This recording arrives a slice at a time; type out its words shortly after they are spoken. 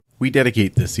We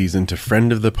dedicate this season to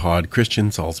friend of the pod,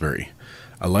 Christian Salisbury.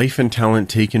 A life and talent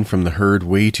taken from the herd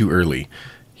way too early.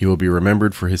 He will be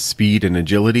remembered for his speed and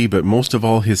agility, but most of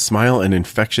all his smile and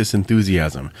infectious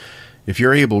enthusiasm. If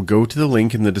you're able, go to the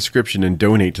link in the description and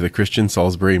donate to the Christian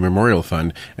Salisbury Memorial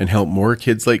Fund and help more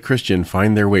kids like Christian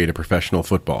find their way to professional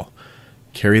football.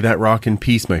 Carry that rock in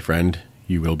peace, my friend.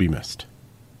 You will be missed.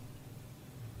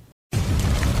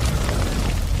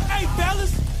 Hey,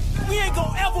 fellas, we ain't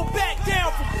gonna ever back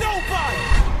down from nobody.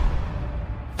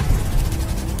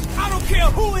 I don't care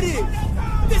who it is.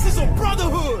 This is a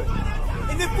brotherhood.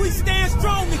 And if we stand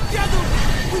strong together,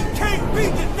 we can't be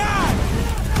denied.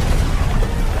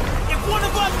 If one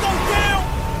of us goes down,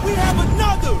 we have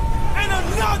another, and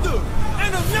another,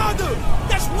 and another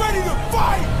that's ready to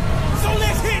fight. So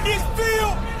let's hit this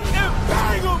field and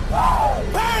bang them,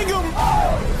 bang them,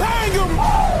 bang them.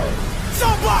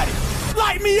 Somebody,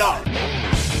 light me up.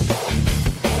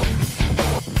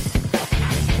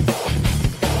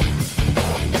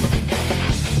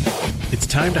 It's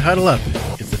time to huddle up.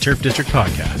 It's the Turf District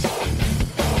Podcast.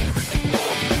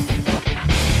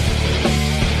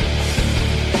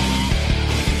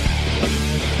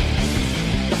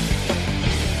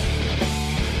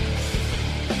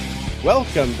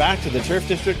 Welcome back to the Turf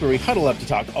District, where we huddle up to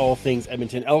talk all things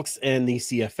Edmonton Elks and the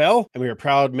CFL. And we are a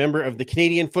proud member of the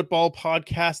Canadian Football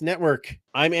Podcast Network.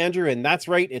 I'm Andrew, and that's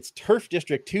right, it's Turf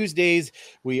District Tuesdays.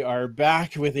 We are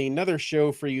back with another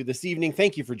show for you this evening.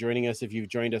 Thank you for joining us. If you've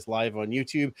joined us live on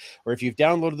YouTube, or if you've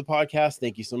downloaded the podcast,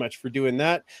 thank you so much for doing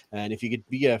that. And if you could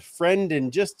be a friend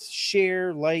and just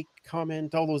share, like,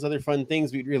 comment, all those other fun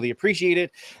things, we'd really appreciate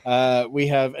it. We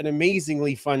have an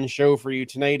amazingly fun show for you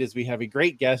tonight, as we have a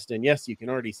great guest. And yes, you can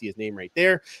already see his name right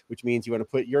there, which means you want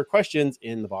to put your questions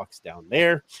in the box down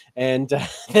there. And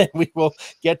we will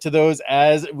get to those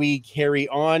as we carry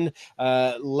on.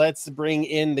 Let's bring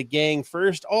in the gang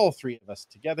first, all three of us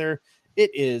together.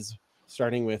 It is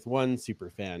starting with one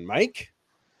super fan, Mike.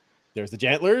 There's the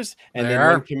Jantlers, and then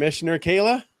one Commissioner,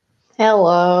 Kayla.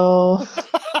 Hello.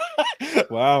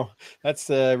 Wow, that's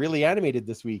really animated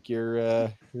this week.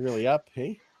 You're really up,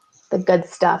 hey? The good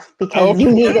stuff, because you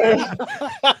need it.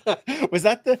 Is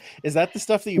that the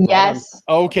stuff that you brought? Yes.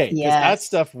 On? Okay, because yes. That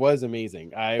stuff was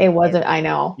amazing. It wasn't. I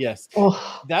know. Yes.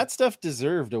 Oh. That stuff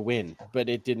deserved a win, but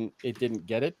it didn't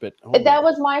get it. But that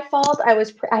was my fault.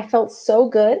 I felt so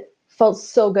good. Felt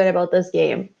so good about this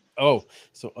game. Oh,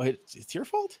 so it's your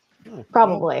fault? Oh,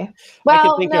 probably.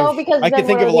 Well, no, because I can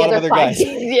think of a lot of other guys.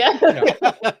 Yeah.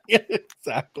 Yeah,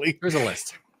 exactly. There's a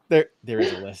list. There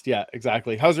is a list. Yeah,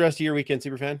 exactly. How's the rest of your weekend,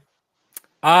 Superfan?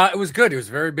 It was good. It was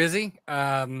very busy.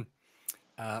 My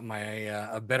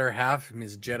better half,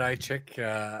 Ms. Jedi Chick,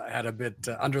 had a bit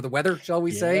under the weather, shall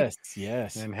we say?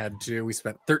 Yes. And we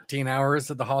spent 13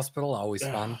 hours at the hospital. Always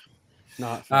fun.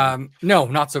 Not fun. No,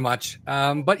 not so much.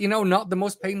 But not the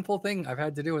most painful thing I've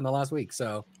had to do in the last week.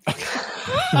 So,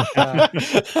 well,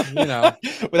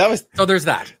 that was. So there's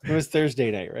that. It was Thursday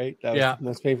night, right? That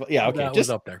was painful. Yeah. Okay. That was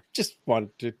up there. Just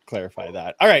wanted to clarify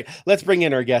that. All right. Let's bring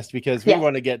in our guest, because we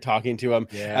want to get talking to him.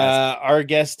 Yes. Our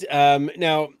guest.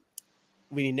 Now,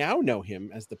 we now know him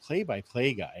as the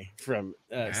play-by-play guy from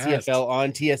CFL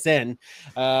on TSN,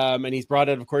 and he's brought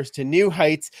it, of course, to new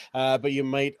heights. But you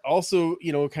might also,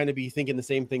 kind of be thinking the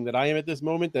same thing that I am at this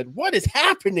moment, that what is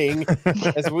happening,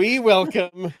 as we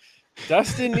welcome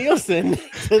Dustin Nielson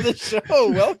to the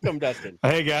show. Welcome, Dustin.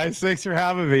 Hey, guys. Thanks for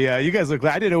having me. You guys look,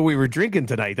 I didn't know we were drinking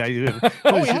tonight. You should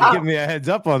have given me a heads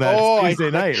up on that. It's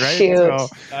Tuesday night,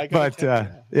 right?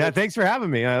 So, thanks for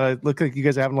having me. Look like you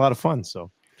guys are having a lot of fun, so.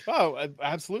 Oh,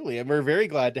 absolutely. And we're very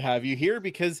glad to have you here,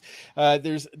 because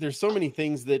there's so many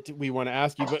things that we want to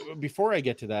ask you. But before I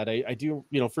get to that, I do,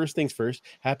 first things first,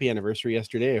 happy anniversary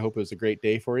yesterday. I hope it was a great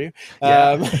day for you.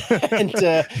 Yeah.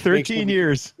 13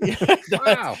 years.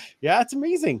 Wow. Yeah, it's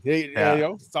amazing.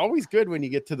 It's always good when you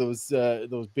get to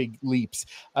those big leaps.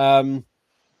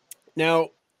 Now,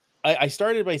 I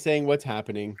started by saying what's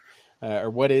happening.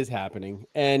 Or what is happening.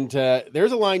 And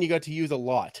there's a line you got to use a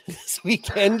lot this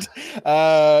weekend,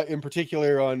 in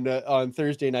particular on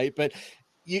Thursday night. But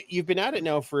you've been at it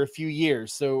now for a few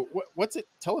years. So what's it?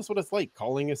 Tell us what it's like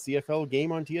calling a CFL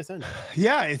game on TSN.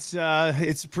 Yeah, it's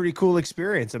a pretty cool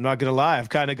experience. I'm not gonna lie. I've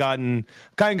kind of gotten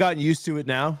used to it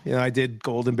now. I did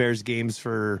Golden Bears games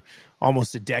for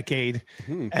almost a decade,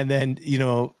 and then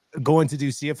going to do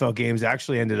CFL games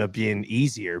actually ended up being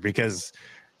easier, because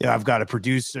I've got a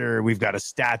producer, we've got a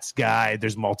stats guy,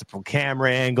 there's multiple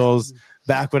camera angles.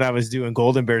 Back when I was doing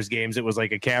Golden Bears games, it was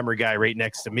like a camera guy right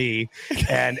next to me.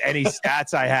 And any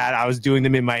stats I had, I was doing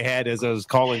them in my head as I was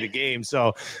calling the game.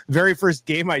 So very first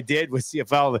game I did with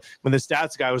CFL, when the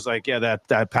stats guy was like, yeah,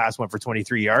 that pass went for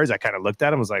 23 yards, I kind of looked at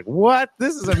him and was like, what?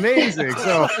 This is amazing.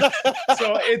 So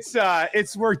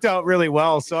it's worked out really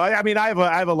well. So, I mean, I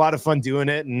have a lot of fun doing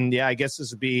it. And yeah, I guess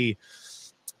this would be,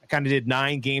 kind of did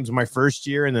 9 games my first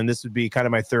year, and then this would be kind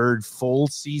of my third full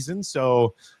season.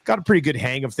 So got a pretty good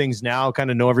hang of things now, kind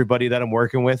of know everybody that I'm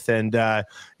working with, and know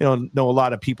a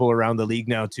lot of people around the league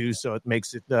now too. So it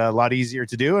makes it a lot easier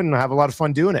to do and have a lot of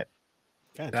fun doing it.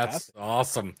 That's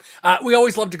awesome. We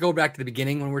always love to go back to the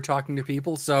beginning when we're talking to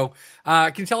people. So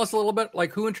can you tell us a little bit,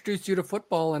 like, who introduced you to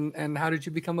football and how did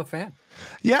you become a fan?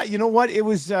 Yeah, you know what? It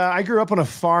was, I grew up on a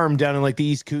farm down in like the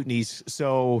East Kootenays.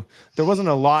 So there wasn't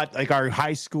a lot, like our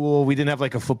high school, we didn't have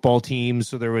like a football team.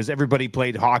 So everybody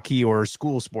played hockey or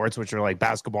school sports, which are like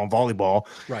basketball and volleyball.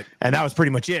 Right. And that was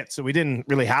pretty much it. So we didn't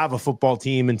really have a football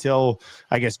team until,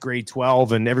 I guess, grade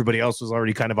 12, and everybody else was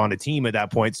already kind of on a team at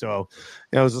that point. So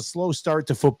it was a slow start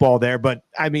to football there. But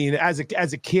I mean, as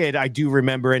a kid, I do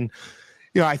remember, and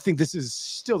I think this is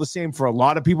still the same for a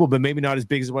lot of people, but maybe not as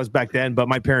big as it was back then. But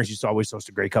my parents used to always host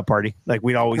a Grey Cup party. Like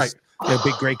we'd always have a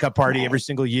big Grey Cup party every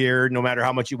single year, no matter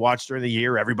how much you watched during the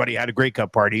year. Everybody had a Grey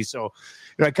Cup party. So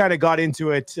I kind of got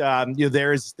into it.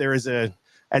 There is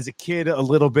as a kid a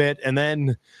little bit, and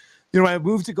then I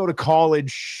moved to go to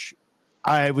college.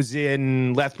 I was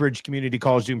in Lethbridge Community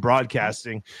College doing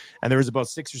broadcasting, and there was about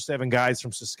 6 or 7 guys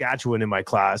from Saskatchewan in my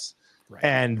class. Right.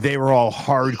 And they were all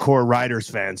hardcore Riders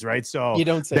fans, right? So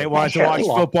they wanted to watch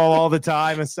football all the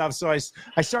time and stuff. So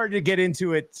I started to get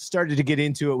into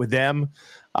it with them.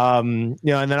 And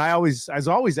then I was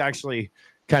always actually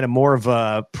kind of more of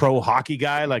a pro hockey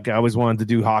guy. Like I always wanted to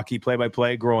do hockey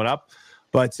play-by-play growing up.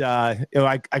 But I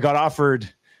got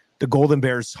offered the Golden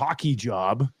Bears hockey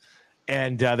job,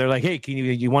 and they're like, "Hey,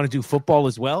 you want to do football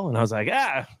as well?" And I was like,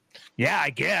 yeah, I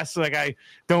guess. Like I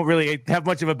don't really have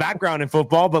much of a background in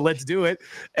football, but let's do it.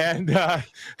 And yada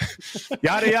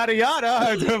yada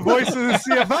yada, the voice of the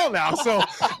CFL now. So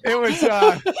it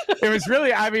was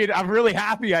really. I mean, I'm really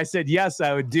happy. I said yes,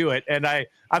 I would do it, and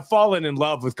I've fallen in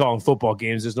love with calling football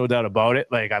games. There's no doubt about it.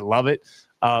 Like I love it.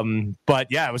 But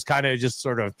yeah, it was kind of just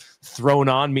sort of thrown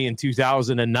on me in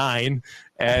 2009,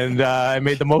 and I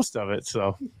made the most of it.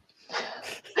 So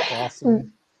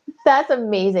awesome. That's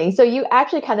amazing. So you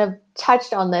actually kind of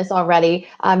touched on this already,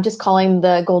 just calling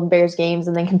the Golden Bears games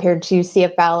and then compared to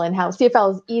CFL and how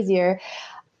CFL is easier.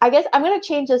 I guess I'm going to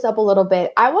change this up a little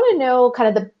bit. I want to know kind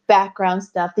of the background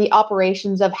stuff, the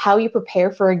operations of how you prepare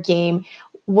for a game.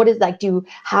 What is that? Do you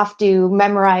have to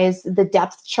memorize the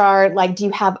depth chart? Like, do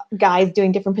you have guys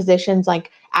doing different positions,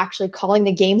 like actually calling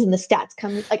the games and the stats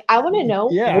coming? Like, I want to know.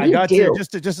 Yeah, what do you do?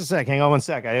 Just a sec. Hang on one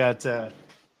sec. I got.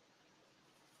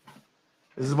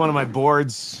 This is one of my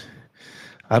boards.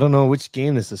 I don't know which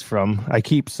game this is from. I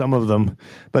keep some of them,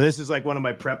 but this is like one of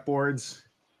my prep boards.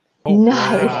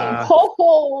 Nice.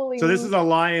 So this is a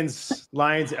Lions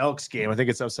Elks game. I think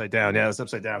it's upside down. Yeah, it's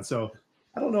upside down. So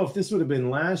I don't know if this would have been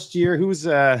last year.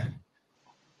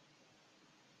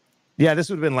 This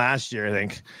would have been last year, I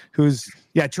think.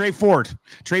 Trey Ford.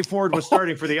 Trey Ford was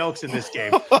starting for the Elks in this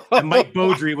game. And Mike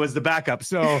Beaudry was the backup.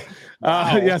 So,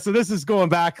 so this is going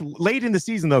back late in the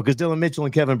season, though, because Dylan Mitchell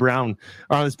and Kevin Brown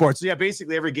are on the board. So,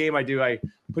 basically every game I do, I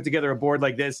put together a board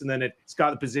like this, and then it's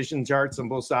got the position charts on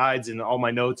both sides and all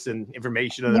my notes and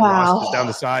information of the rosters down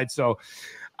the side. So,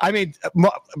 I mean,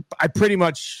 I pretty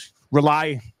much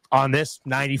rely on this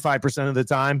 95% of the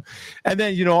time. And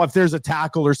then, if there's a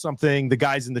tackle or something, the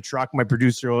guys in the truck, my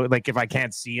producer, like if I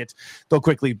can't see it, they'll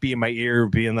quickly be in my ear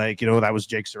being like, that was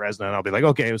Jake Ceresna. And I'll be like,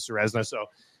 okay, it was Ceresna. So,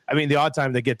 I mean, the odd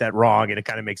time they get that wrong and it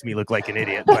kind of makes me look like an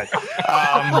idiot, but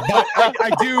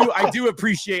I do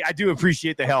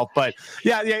appreciate the help, but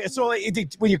yeah. So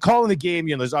when you're calling the game,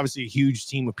 there's obviously a huge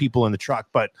team of people in the truck,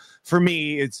 but for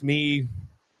me, it's me,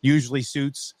 usually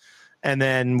suits. And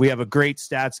then we have a great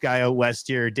stats guy out west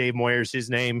here, Dave Moyer's his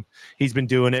name. He's been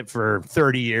doing it for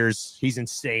 30 years. He's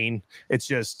insane. It's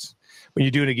just, when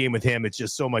you're doing a game with him, it's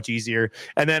just so much easier.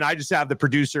 And then I just have the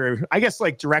producer, I guess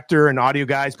like director and audio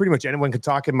guys, pretty much anyone can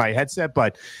talk in my headset,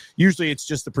 but usually it's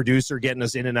just the producer getting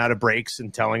us in and out of breaks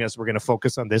and telling us we're going to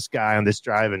focus on this guy on this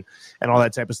drive and all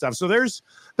that type of stuff. So there's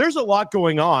a lot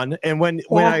going on. And when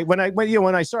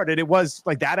I started, it was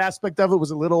like that aspect of it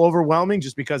was a little overwhelming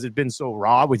just because it'd been so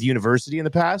raw with university in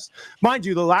the past. Mind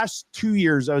you, the last 2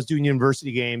 years I was doing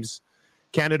university games,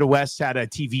 Canada West had a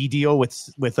TV deal with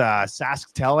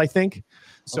SaskTel, I think.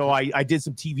 So I did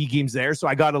some TV games there. So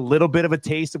I got a little bit of a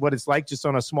taste of what it's like just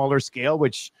on a smaller scale,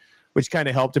 which kind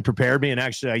of helped to prepare me. And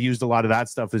actually I used a lot of that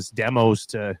stuff as demos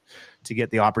to get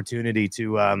the opportunity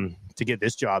to get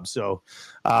this job. So,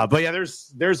 but yeah,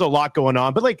 there's a lot going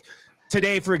on. But like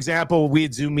today, for example, we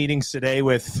had Zoom meetings today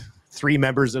with 3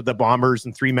 members of the Bombers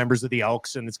and 3 members of the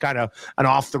Elks. And it's kind of an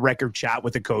off the record chat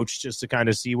with the coach just to kind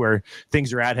of see where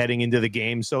things are at heading into the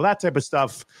game. So that type of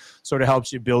stuff sort of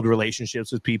helps you build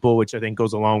relationships with people, which I think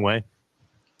goes a long way.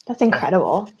 That's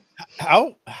incredible.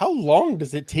 How long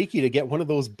does it take you to get one of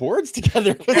those boards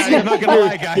together? Yeah, I'm not gonna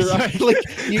lie,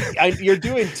 guys. You're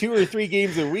doing 2 or 3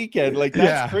 games a weekend. Like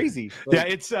that's crazy. Yeah,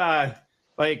 it's so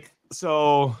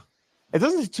it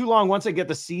doesn't take too long once I get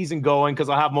the season going because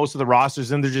I'll have most of the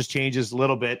rosters and there just changes a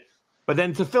little bit. But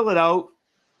then to fill it out,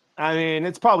 I mean,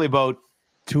 it's probably about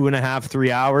 2.5,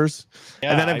 3 hours.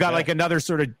 Yeah, and then I've got like another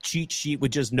sort of cheat sheet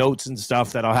with just notes and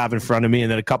stuff that I'll have in front of me. And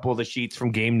then a couple of the sheets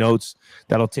from game notes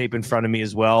that'll tape in front of me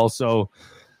as well. So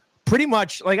pretty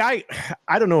much like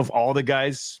I don't know if all the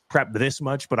guys prep this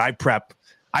much, but I prep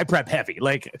heavy.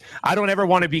 Like I don't ever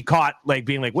want to be caught like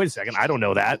being like, wait a second, I don't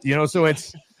know that, so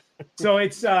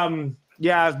it's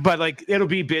yeah, but like it'll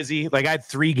be busy. Like I had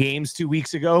 3 games 2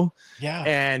 weeks ago. Yeah.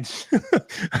 And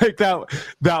like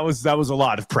that was a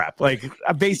lot of prep. Like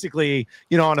I basically,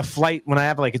 on a flight, when I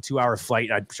have like a 2-hour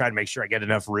flight, I try to make sure I get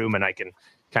enough room and I can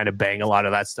kind of bang a lot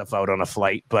of that stuff out on a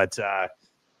flight. But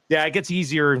yeah, it gets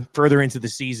easier further into the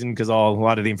season because a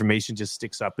lot of the information just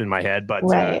sticks up in my head. But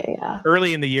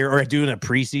early in the year or doing a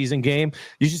preseason game,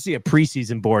 you should see a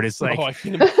preseason board. It's like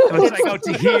it's like out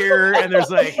to here, and there's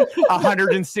like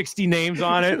 160 names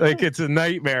on it. Like it's a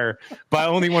nightmare. But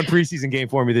only one preseason game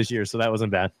for me this year, so that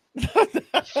wasn't bad.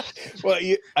 Well,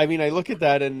 I mean, I look at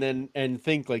that and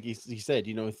think, like you said,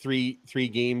 3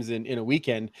 games in a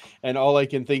weekend, and all I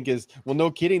can think is, well, no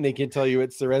kidding, they can tell you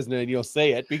it's Ceresna and you'll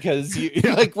say it because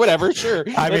you're like, whatever, sure.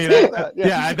 I mean,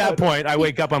 at that point, I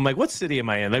wake up, I'm like, what city am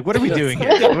I in? Like, what are we doing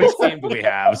here? Which game do we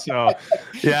have? So,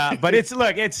 yeah, but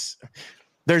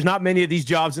there's not many of these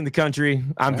jobs in the country.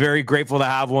 I'm very grateful to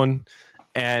have one,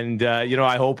 and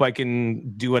I hope I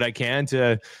can do what I can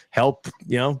to help,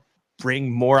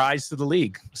 bring more eyes to the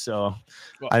league. So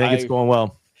I think it's going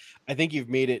well. I think you've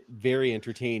made it very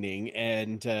entertaining.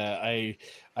 And I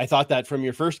thought that from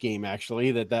your first game, actually,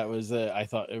 that was, I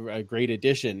thought, a great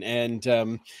addition.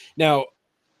 And now,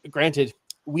 granted,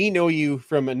 we know you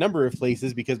from a number of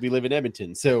places because we live in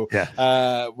Edmonton. So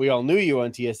we all knew you on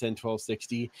TSN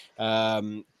 1260.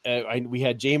 We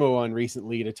had JMO on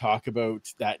recently to talk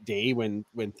about that day when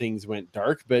things went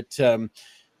dark. But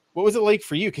what was it like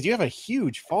for you? Because you have a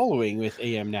huge following with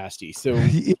AM Nasty. So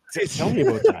tell me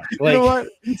about that. Like, you know what?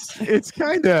 It's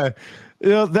kind of,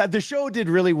 that the show did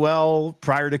really well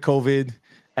prior to COVID.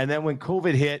 And then when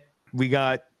COVID hit, we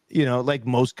got, like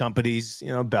most companies,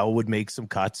 Bell would make some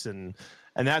cuts. And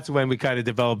that's when we kind of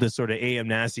developed this sort of AM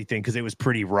Nasty thing because it was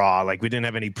pretty raw. Like we didn't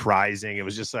have any prizing. It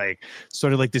was just like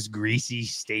sort of like this greasy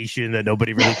station that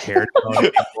nobody really cared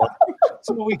about.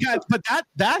 So we got, but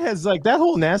that has like that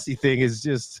whole nasty thing is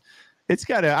just, it's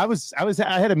kind of,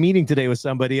 I had a meeting today with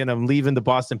somebody and I'm leaving the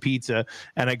Boston Pizza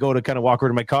and I go to kind of walk over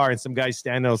to my car and some guy's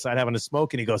standing outside having a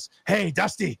smoke and he goes, "Hey,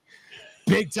 Dusty,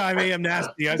 big time AM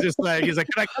Nasty." I was just like, he's like,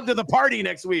 "Can I come to the party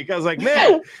next week?" I was like,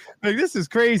 "Man, like this is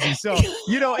crazy." So,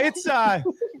 it's,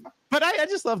 but I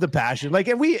just love the passion. Like,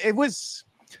 and it was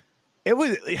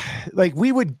like,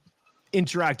 we would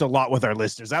interact a lot with our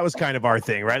listeners. That was kind of our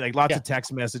thing, right? Like lots of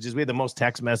text messages. We had the most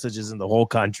text messages in the whole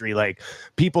country. Like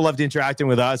people loved interacting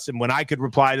with us. And when I could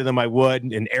reply to them, I would.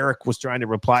 And Eric was trying to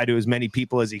reply to as many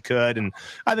people as he could. And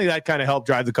I think that kind of helped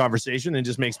drive the conversation and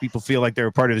just makes people feel like they're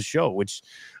a part of the show, which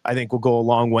I think will go a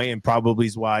long way and probably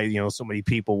is why, so many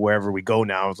people wherever we go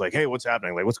now is like, "Hey, what's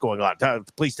happening? Like, what's going on?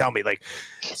 Please tell me." Like,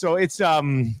 so it's,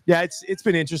 it's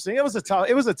been interesting. It was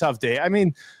a tough day. I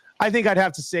mean, I think I'd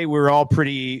have to say we're all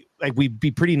we'd be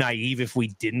pretty naive if we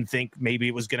didn't think maybe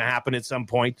it was going to happen at some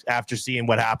point after seeing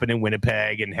what happened in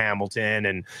Winnipeg and Hamilton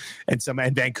and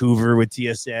Vancouver with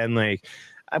TSN. Like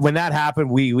when that happened,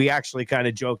 we actually kind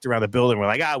of joked around the building. We're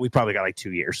like, we probably got like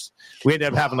 2 years. We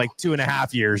ended up having like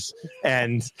 2.5 years.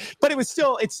 But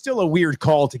it's still a weird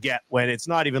call to get when it's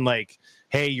not even like,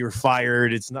 hey, you're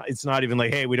fired. It's not even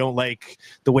like, hey, we don't like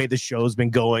the way the show's been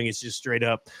going. It's just straight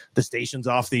up, the station's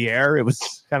off the air. It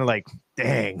was kind of like,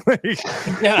 dang. But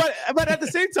at the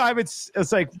same time, it's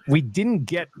like, we didn't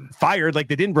get fired. Like,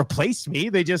 they didn't replace me.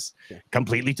 They just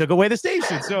completely took away the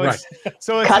station. So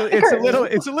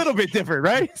it's a little bit different,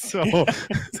 right? So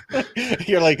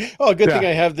you're like, oh, good thing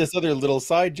I have this other little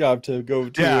side job to go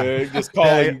to, just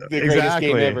calling the greatest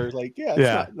game ever. Like,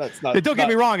 that's not. Don't get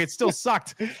me wrong, it still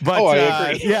sucked, but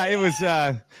I agree. It was.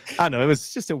 I don't know. It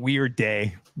was just a weird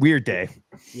day.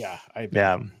 Yeah, I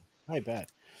bet.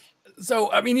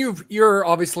 So, I mean, you're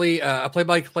obviously a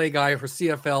play-by-play guy for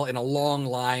CFL in a long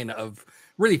line of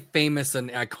really famous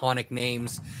and iconic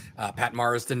names: Pat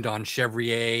Marsden, Don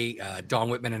Chevrier, Don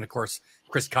Whitman, and of course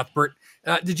Chris Cuthbert.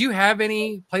 Did you have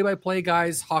any play-by-play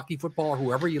guys, hockey, football, or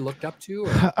whoever you looked up to?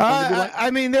 I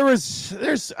mean, there's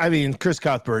Chris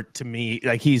Cuthbert, to me,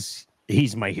 like he's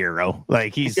my hero.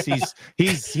 Like he's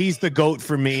the GOAT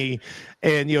for me.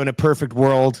 And in a perfect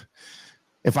world,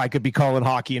 if I could be calling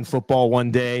hockey and football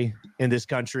one day in this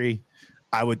country,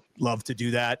 I would love to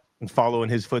do that and follow in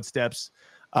his footsteps.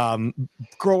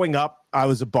 Growing up, I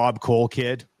was a Bob Cole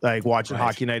kid, like watching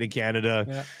Hockey Night in Canada.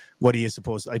 Yeah. What do you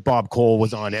suppose? Like Bob Cole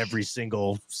was on every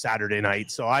single Saturday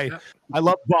night. So I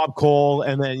loved Bob Cole.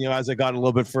 And then, as I got a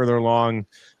little bit further along,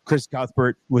 Chris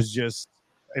Cuthbert was just,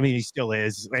 he still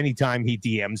is. Anytime he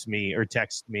DMs me or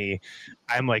texts me,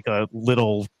 I'm like a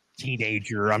little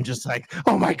teenager. I'm just like,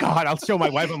 oh my God, I'll show my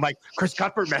wife. I'm like, Chris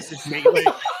Cuthbert messaged me.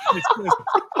 Like,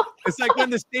 it's like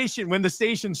when the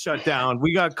station shut down,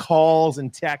 we got calls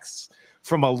and texts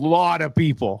from a lot of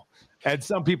people. And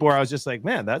some people where I was just like,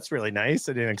 man, that's really nice.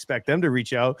 I didn't expect them to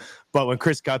reach out. But when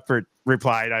Chris Cuthbert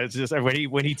replied, I was just, when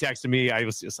he texted me, I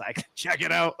was just like, check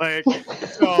it out. Like,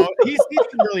 so he's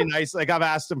been really nice. Like, I've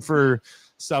asked him for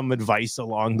some advice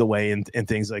along the way and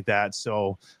things like that.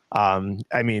 So,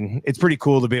 it's pretty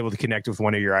cool to be able to connect with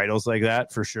one of your idols like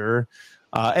that, for sure.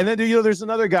 And then, there's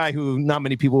another guy who not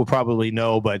many people will probably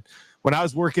know, but when I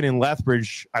was working in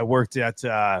Lethbridge, I worked at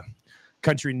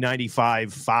Country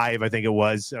 95.5, I think it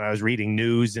was. I was reading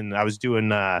news, and I was doing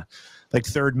like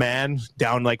third man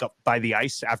down like up by the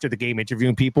ice after the game,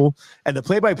 interviewing people. And the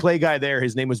play-by-play guy there,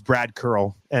 his name was Brad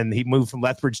Curl, and he moved from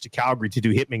Lethbridge to Calgary to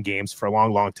do Hitman games for a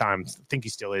long, long time. I think he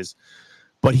still is.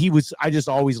 But I just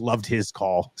always loved his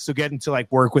call. So getting to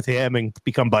like work with him and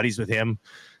become buddies with him,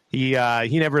 he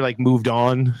never like moved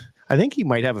on. I think he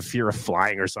might have a fear of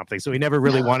flying or something. So he never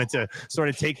really wanted to sort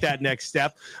of take that next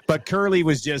step. But Curly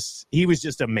was just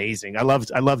amazing. I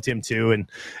loved him too. And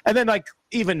then like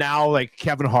even now, like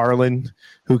Kevin Harlan,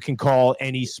 who can call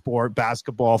any sport,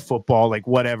 basketball, football, like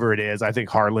whatever it is. I think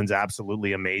Harlan's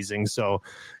absolutely amazing. So,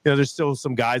 there's still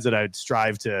some guys that I'd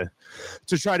strive to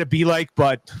try to be like,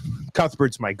 but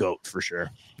Cuthbert's my GOAT for sure.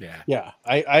 Yeah.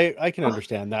 I can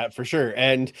understand that for sure.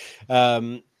 And,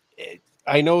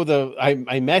 I know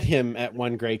I met him at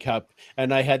one Grey Cup,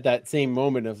 and I had that same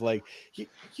moment of like,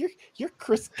 you're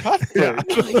Chris Cuthbert.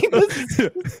 This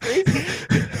is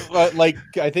crazy. But like,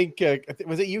 I think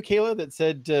was it you, Kayla, that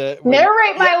said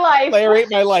narrate my life? Narrate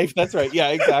my life. That's right. Yeah,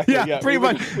 exactly. Yeah, pretty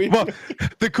much. Well,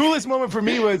 the coolest moment for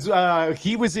me was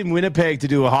he was in Winnipeg to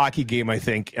do a hockey game, I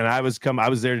think, and I was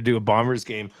there to do a Bombers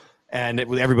game. And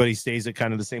everybody stays at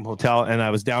kind of the same hotel. And I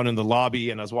was down in the lobby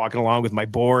and I was walking along with my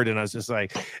board. And I was just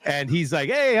like, and he's like,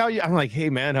 hey, how are you? I'm like, hey,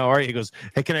 man, how are you? He goes,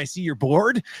 hey, can I see your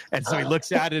board? And so he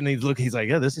looks at it and he's like,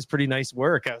 yeah, this is pretty nice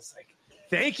work. I was like,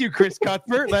 thank you, Chris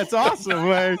Cuthbert. That's awesome.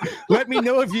 Let me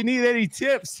know if you need any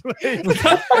tips.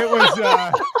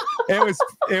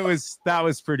 That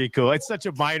was pretty cool. It's such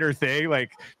a minor thing.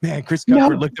 Like, man, Chris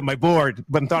Cuthbert looked at my board,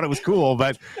 but thought it was cool.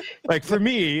 But like for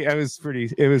me, it was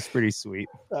pretty sweet.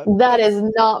 That is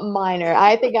not minor.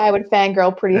 I think I would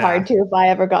fangirl pretty hard too if I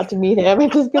ever got to meet him and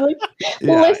just be like,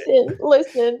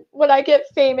 listen, when I get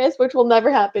famous, which will never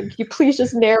happen, can you please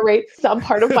just narrate some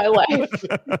part of my life?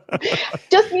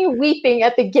 Just me weeping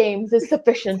at the games is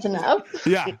sufficient enough.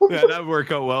 Yeah, that would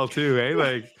work out well too, eh?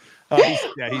 Like,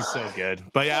 he's so good.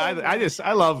 But yeah,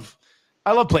 I love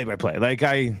play-by-play. Like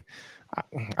I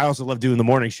also love doing the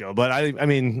morning show, but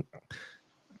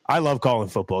I love calling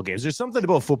football games. There's something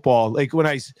about football. Like when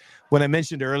I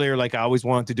mentioned earlier, like I always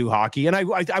wanted to do hockey, and I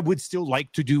would still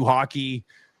like to do hockey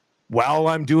while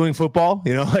I'm doing football.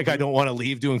 Like I don't want to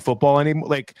leave doing football anymore.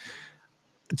 Like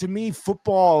to me,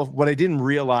 football, what I didn't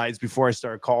realize before I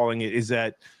started calling it is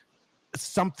that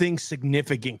something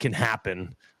significant can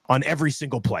happen on every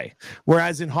single play.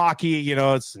 Whereas in hockey,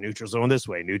 it's neutral zone this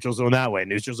way, neutral zone that way,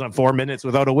 neutral zone 4 minutes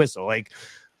without a whistle. Like,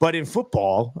 but in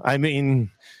football,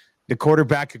 the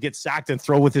quarterback could get sacked and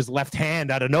throw with his left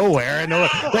hand out of nowhere. And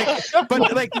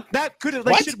that could have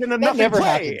should have been a nothing play.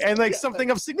 Happened. And like something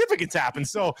of significance happened.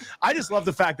 So I just love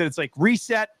the fact that it's like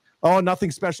reset. Oh, nothing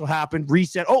special happened.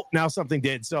 Reset. Oh, now something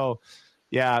did. So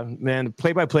yeah, man,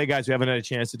 play-by-play guys who haven't had a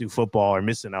chance to do football are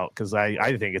missing out because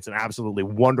I think it's an absolutely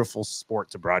wonderful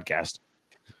sport to broadcast.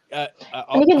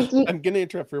 I'm going to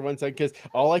interrupt for 1 second because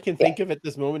all I can think of at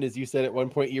this moment is you said at one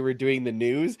point you were doing the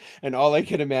news, and all I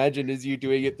can imagine is you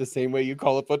doing it the same way you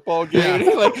call a football game.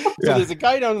 Yeah. There's a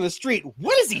guy down on the street.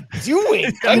 What is he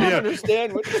doing? I don't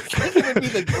understand. It would be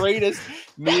the greatest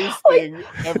news thing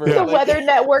ever. The Weather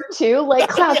Network too.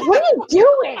 Klaus, what are you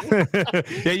doing?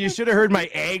 Yeah, you should have heard my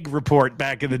egg report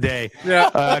back in the day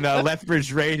on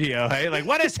Lethbridge Radio. Hey,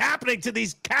 what is happening to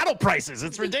these cattle prices?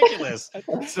 It's ridiculous.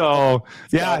 So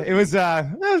yeah. It was. I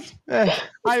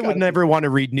would never want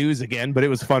to read news again, but it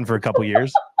was fun for a couple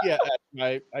years. Yeah,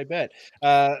 I bet.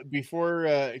 Before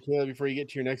Kayla, before you get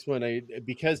to your next one,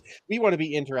 because we want to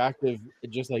be interactive,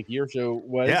 just like your show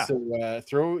was. Yeah. So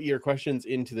throw your questions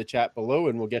into the chat below,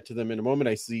 and we'll get to them in a moment.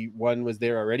 I see one was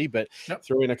there already, but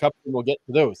throw in a couple, and we'll get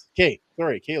to those. Okay,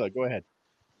 sorry, Kayla, go ahead.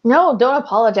 No, don't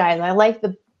apologize. I like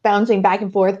the bouncing back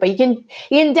and forth, but you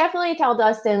can definitely tell,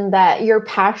 Dustin, that your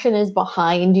passion is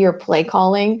behind your play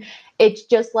calling. It's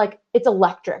just it's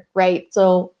electric, right?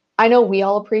 So I know we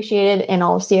all appreciate it and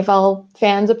all CFL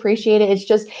fans appreciate it. It's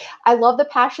just, I love the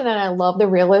passion and I love the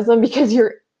realism because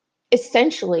you're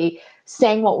essentially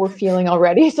saying what we're feeling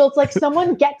already. So it's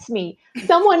someone gets me.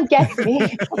 Someone gets me.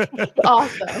 It's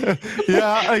awesome.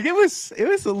 Yeah, it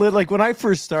was a little when I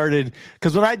first started,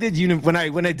 because when I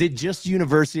did just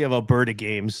University of Alberta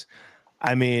games,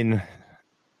 I mean,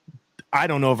 I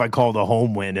don't know if I called a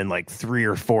home win in 3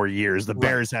 or 4 years. The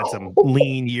Bears had some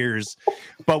lean years,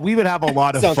 but we would have a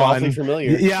lot of fun. Awfully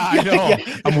familiar. Yeah, I know.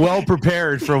 Yeah. I'm well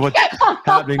prepared for what's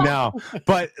happening now.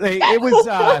 But it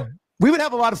was we would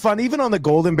have a lot of fun, even on the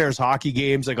Golden Bears hockey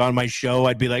games. On my show,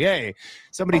 I'd be like, hey,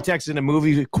 somebody texted a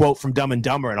movie quote from Dumb and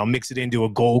Dumber, and I'll mix it into a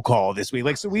goal call this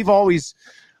week. So I've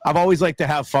always liked to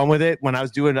have fun with it. When I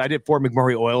did Fort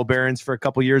McMurray Oil Barons for a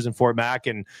couple years in Fort Mac,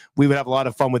 and we would have a lot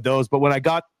of fun with those. But when I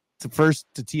got to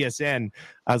TSN,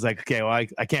 I was like, okay, well,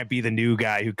 I can't be the new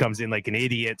guy who comes in like an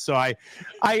idiot. So I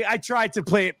tried to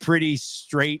play it pretty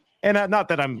straight, and not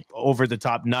that I'm over the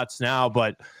top nuts now,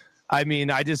 but I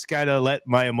mean, I just gotta let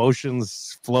my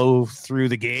emotions flow through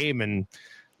the game, and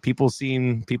people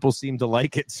seem to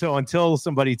like it. So until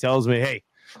somebody tells me, hey,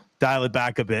 dial it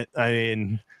back a bit, I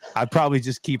mean, I'd probably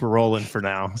just keep it rolling for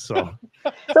now. So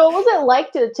what was it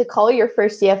like to call your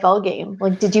first CFL game?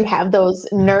 Did you have those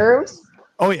nerves?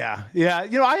 Oh yeah.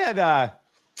 I had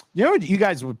you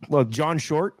guys would, John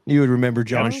Short, you would remember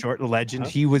John Short, the legend.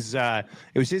 He was it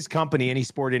was his company,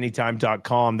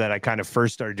 AnySportAnytime.com, that I kind of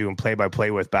first started doing play-by-play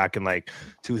with back in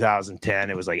 2010.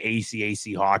 It was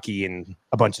AC hockey and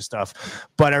a bunch of stuff.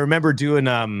 But I remember doing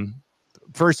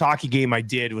first hockey game I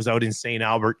did was out in St.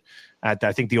 Albert at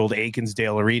I think the old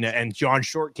Aikinsdale Arena, and John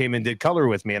Short came and did color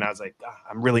with me, and I was like,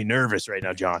 I'm really nervous right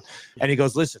now, John. And he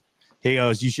goes, listen,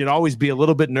 you should always be a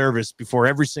little bit nervous before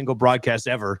every single broadcast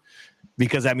ever,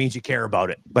 because that means you care about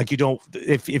it. You don't,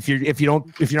 if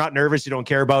you're not nervous, you don't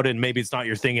care about it, and maybe it's not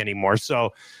your thing anymore.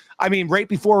 So, I mean, right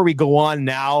before we go on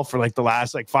now for the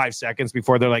last 5 seconds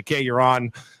before they're like, hey, you're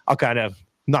on, I'll kind of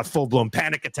not full blown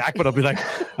panic attack, but I'll be like,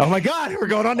 oh my God, we're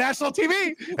going on national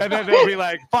TV. And then they'll be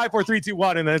like 5, 4, 3, 2,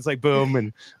 1. And then it's boom,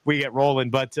 and we get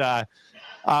rolling. But yeah,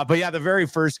 the very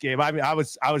first game, I mean, I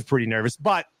was pretty nervous,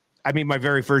 but I mean, my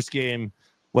very first game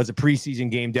was a preseason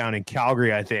game down in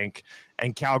Calgary, I think.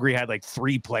 And Calgary had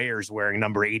 3 players wearing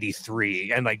number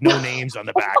 83 and no names on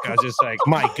the back. I was just like,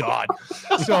 my God.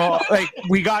 So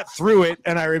we got through it.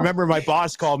 And I remember my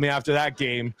boss called me after that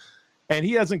game, and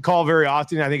he doesn't call very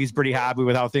often. I think he's pretty happy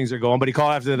with how things are going, but he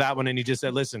called after that one and he just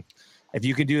said, listen, if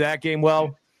you can do that game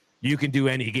well, you can do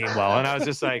any game well. And I was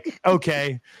just like,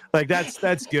 okay,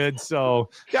 that's good. So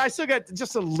yeah, I still got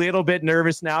just a little bit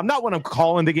nervous now. Not when I'm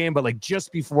calling the game, but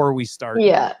just before we start.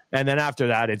 Yeah. And then after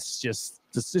that, it's just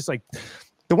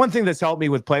the one thing that's helped me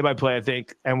with play-by-play, I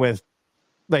think, and with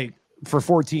for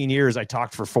 14 years, I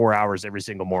talked for 4 hours every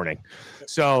single morning.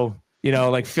 So,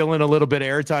 filling a little bit of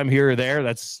airtime here or there,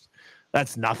 that's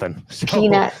nothing. So,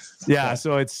 peanuts. Yeah.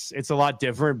 So it's a lot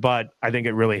different, but I think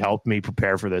it really helped me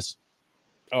prepare for this.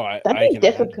 Oh, that'd be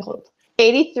difficult.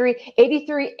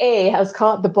 83A has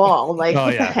caught the ball. Oh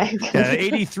yeah,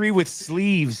 83 with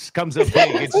sleeves comes up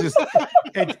big. It's just,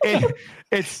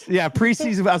 it's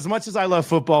preseason. As much as I love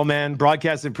football, man,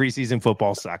 broadcasting preseason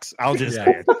football sucks. I'll just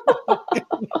say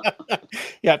it.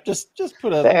 Yeah, just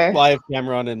put a live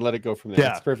camera on and let it go from there.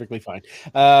 Yeah. It's perfectly fine.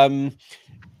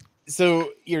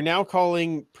 So you're now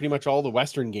calling pretty much all the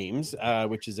Western games,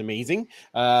 which is amazing.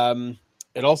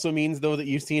 It also means, though, that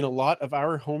you've seen a lot of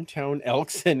our hometown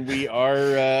Elks, and we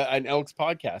are an Elks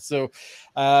podcast. So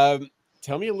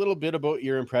tell me a little bit about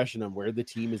your impression of where the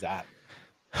team is at.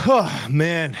 Oh,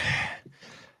 man.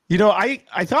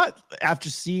 I thought after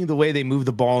seeing the way they moved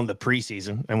the ball in the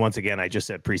preseason, and once again, I just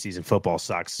said preseason football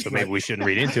sucks, so maybe we shouldn't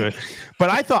read into it. But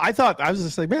I thought I was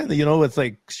just like, man, it's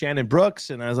like Shannon Brooks,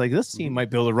 and I was like, this team might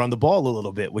be able to run the ball a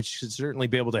little bit, which should certainly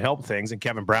be able to help things. And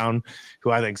Kevin Brown,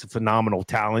 who I think is a phenomenal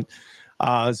talent.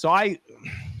 So I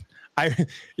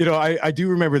do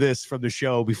remember this from the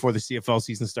show before the CFL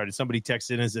season started. Somebody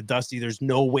texted in and said, Dusty, there's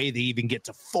no way they even get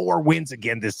to 4 wins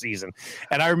again this season.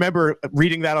 And I remember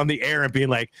reading that on the air and being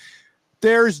like,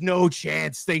 there's no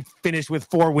chance they finish with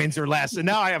 4 wins or less. And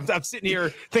now I'm sitting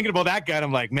here thinking about that guy. And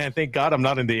I'm like, man, thank God I'm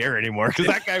not in the air anymore. Because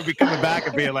that guy would be coming back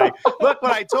and being like, look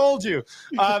what I told you.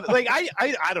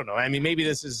 I don't know. I mean, maybe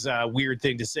this is a weird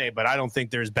thing to say, but I don't think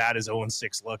they're as bad as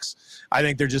 0-6 looks. I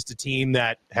think they're just a team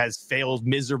that has failed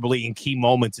miserably in key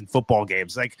moments in football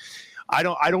games. Like, I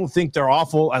don't think they're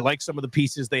awful. I like some of the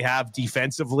pieces they have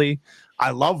defensively.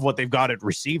 I love what they've got at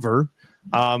receiver.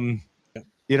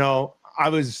 I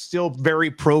was still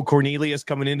very pro Cornelius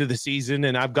coming into the season,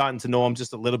 and I've gotten to know him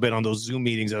just a little bit on those Zoom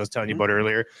meetings I was telling you about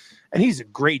earlier. And he's a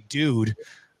great dude,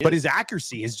 but his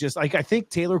accuracy is just like, I think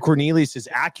Taylor Cornelius's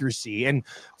accuracy. And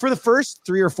for the first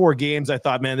 3 or 4 games, I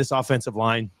thought, man, this offensive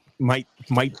line might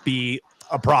be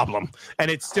a problem. And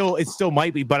it still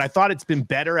might be, but I thought it's been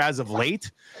better as of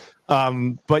late.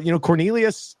 But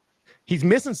Cornelius, he's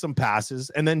missing some passes.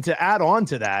 And then to add on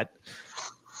to that,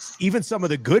 even some of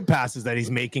the good passes that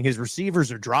he's making, his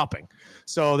receivers are dropping.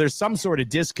 So there's some sort of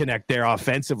disconnect there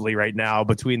offensively right now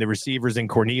between the receivers and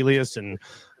Cornelius. And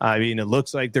I mean, it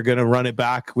looks like they're going to run it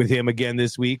back with him again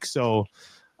this week. So,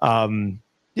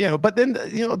 but then,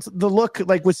 the look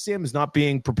like with Sims not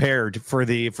being prepared for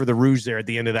the Rouge there at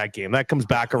the end of that game, that comes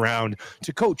back around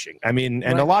to coaching. I mean,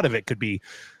 and a lot of it could be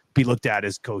looked at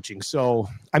as coaching. So,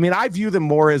 I mean, I view them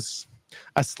more as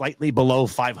a slightly below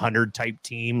 500 type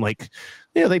team. Like,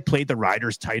 they played the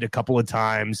Riders tight a couple of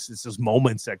times. It's those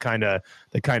moments that kind of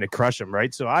crush them,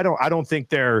 right? So I don't think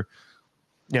they're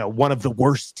one of the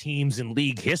worst teams in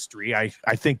league history. I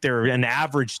think they're an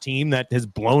average team that has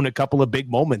blown a couple of big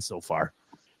moments so far.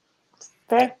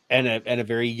 Fair. And a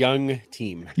very young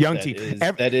team.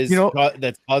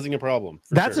 That's causing a problem.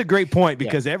 That's a great point,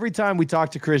 because every time we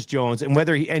talk to Chris Jones, and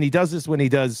he does this when he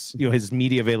does his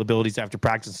media availabilities after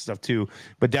practice and stuff too,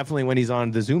 but definitely when he's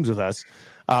on the Zooms with us,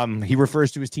 he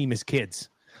refers to his team as kids.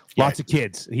 Lots of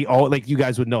kids. Like you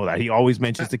guys would know that. He always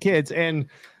mentions the kids, and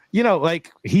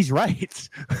he's right.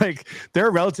 Like, they're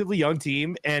a relatively young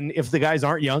team, and if the guys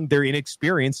aren't young, they're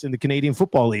inexperienced in the Canadian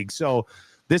Football League. So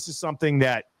this is something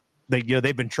that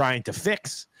they've been trying to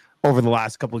fix over the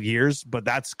last couple of years, but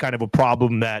that's kind of a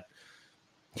problem that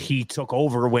he took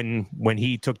over when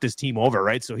he took this team over,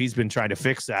 right? So he's been trying to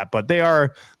fix that, but they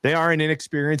are an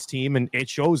inexperienced team, and it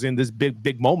shows in this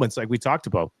big moments like we talked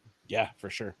about. Yeah, for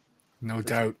sure. No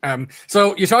doubt.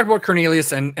 So you talked about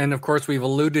Cornelius, and of course we've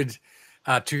alluded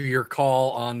to your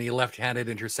call on the left-handed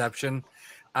interception.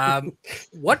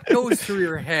 What goes through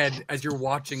your head as you're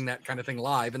watching that kind of thing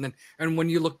live, and when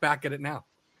you look back at it now?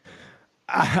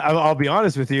 I'll be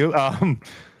honest with you.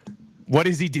 What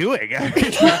is he doing?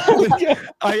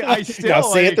 I still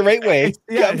say it the right way.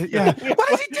 Yeah.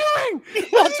 What is he doing?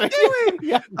 What is he doing?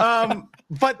 Yeah.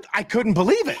 But I couldn't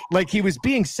believe it. Like, he was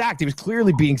being sacked. He was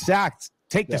clearly being sacked.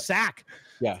 Take the sack.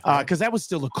 Yeah. Because that was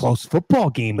still a close football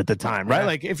game at the time, right?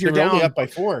 Like, if you're down only up by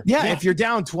 4. Yeah, if you're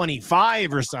down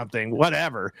 25 or something,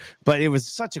 whatever. But it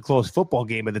was such a close football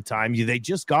game at the time. They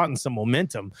just gotten some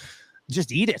momentum.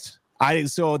 Just eat it.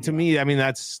 So to me, I mean,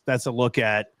 that's a look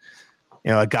at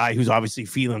a guy who's obviously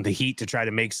feeling the heat to try to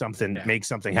make something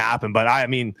happen. But I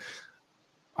mean,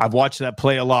 I've watched that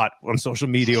play a lot on social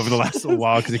media over the last little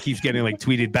while, because it keeps getting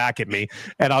tweeted back at me,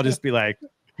 and I'll just be like,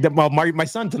 well, my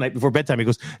son tonight before bedtime, he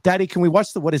goes, Daddy, can we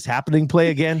watch the What Is Happening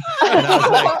play again? And I was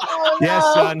like, yes,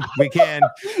 son, we can.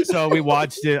 So we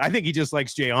watched it. I think he just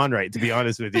likes Jay Onright, to be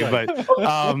honest with you. But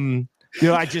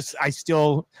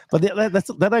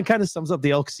that kind of sums up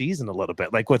the Elk season a little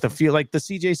bit, like with the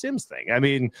CJ Sims thing. I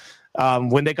mean,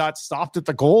 when they got stopped at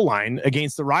the goal line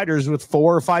against the Riders with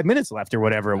 4 or 5 minutes left or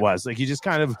whatever it was, like, you just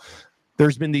kind of,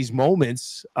 there's been these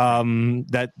moments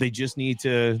that they just need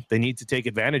to take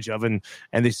advantage of, and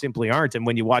they simply aren't. And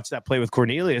when you watch that play with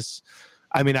Cornelius,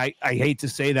 I mean, I hate to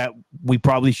say that we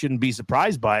probably shouldn't be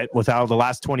surprised by it with how the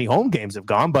last 20 home games have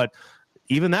gone, but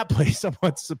even that plays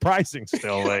somewhat surprising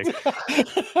still. Like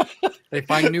they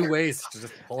find new ways to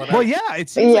just pull it out. Well, yeah, it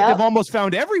seems like they've almost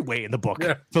found every way in the book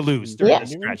to lose during the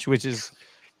stretch, which is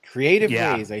creative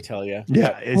ways, I tell you.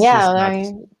 Yeah, it's I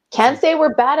mean, can't say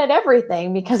we're bad at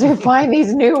everything because we find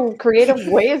these new creative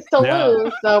ways to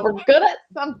lose. So we're good at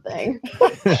something.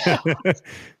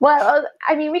 Well,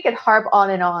 I mean, we could harp on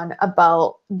and on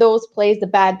about those plays, the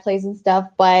bad plays and stuff,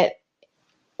 but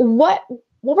what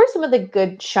were some of the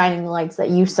good shining lights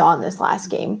that you saw in this last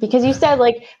game? Because you said,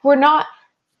 like, we're not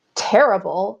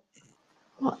terrible,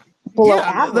 below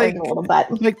average a little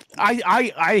bit. Like,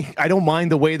 I don't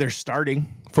mind the way they're starting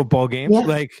football games.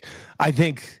 Like, I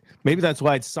think maybe that's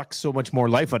why it sucks so much more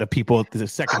life out of people at the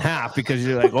second half, because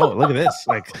you're like, oh, look at this.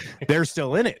 Like, they're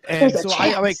still in it. And so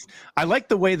I like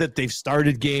the way that they've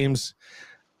started games.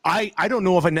 I don't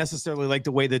know if I necessarily like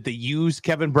the way that they use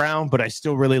Kevin Brown, but I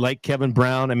still really like Kevin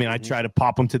Brown. I mean, I try to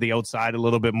pop him to the outside a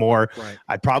little bit more. Right.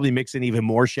 I'd probably mix in even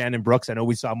more Shannon Brooks. I know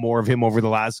we saw more of him over the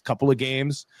last couple of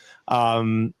games.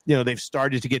 They've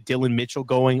started to get Dylan Mitchell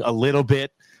going a little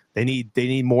bit. They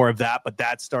need more of that, but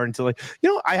that's starting to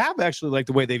I have actually liked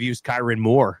the way they've used Kyron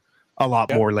Moore a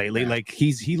lot more lately. Like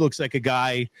he looks like a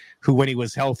guy who, when he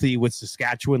was healthy with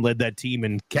Saskatchewan, led that team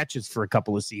in catches for a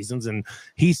couple of seasons, and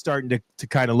he's starting to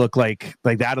kind of look like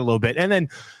that a little bit. And then,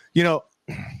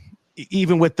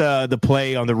 even with the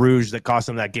play on the Rouge that cost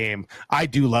them that game, I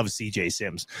do love CJ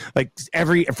Sims. Like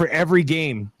for every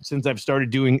game since I've started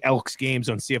doing Elks games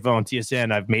on CFL and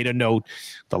TSN, I've made a note.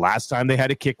 The last time they had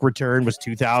a kick return was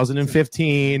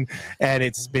 2015, and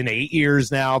it's been 8 years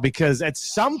now, because at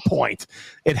some point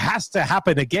it has to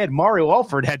happen again. Mario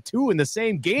Alford had 2 in the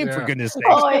same game, for goodness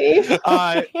sakes.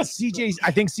 I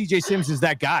think CJ Sims is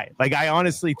that guy. Like, I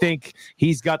honestly think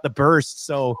he's got the burst.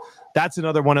 So that's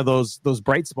another one of those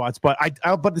bright spots. But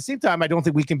but at the same time, I don't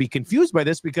think we can be confused by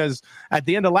this, because at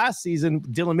the end of last season,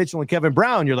 Dylan Mitchell and Kevin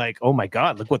Brown, you're like, oh my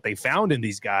God, look what they found in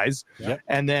these guys. Yep.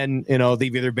 And then,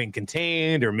 they've either been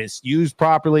contained or misused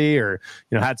properly, or,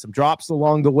 had some drops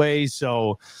along the way.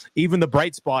 So even the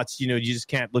bright spots, you just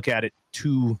can't look at it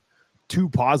too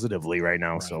positively right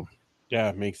now. Right. So.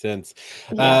 Yeah, makes sense.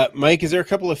 Mike, is there a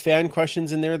couple of fan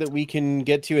questions in there that we can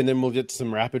get to, and then we'll get to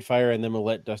some rapid fire, and then we'll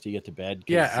let Dusty get to bed?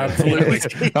 Yeah, absolutely.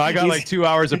 I got like 2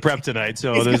 hours of prep tonight,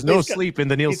 so there's no sleep in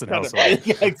the Nielson household.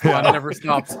 It never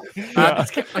stops.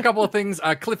 A couple of things.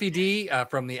 Cliffy D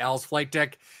from the Owls flight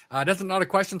deck doesn't not a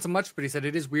question so much, but he said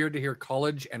it is weird to hear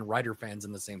college and Rider fans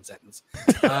in the same sentence.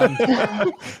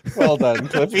 Well done,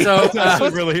 Cliffy. So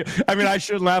really, I mean, I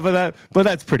shouldn't laugh at that, but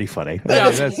that's pretty funny. Yeah.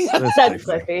 That's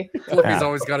Cliffy. Cliffy's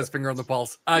always got his finger on the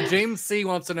pulse. James C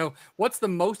wants to know, what's the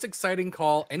most exciting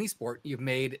call, any sport, you've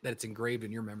made that's engraved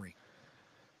in your memory?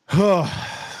 Oh,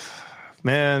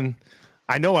 man,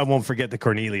 I know I won't forget the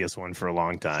Cornelius one for a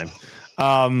long time.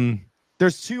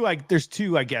 There's two, I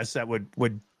guess, that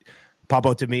would pop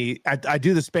out to me. I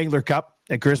do the Spangler Cup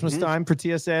at Christmas time for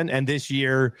TSN, and this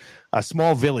year, a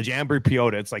small village, Ambry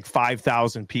Piotta, it's like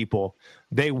 5,000 people.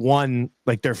 They won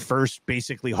like their first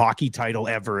basically hockey title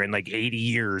ever in like 80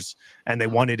 years, and they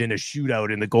won it in a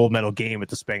shootout in the gold medal game at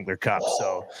the Spangler Cup.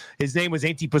 So his name was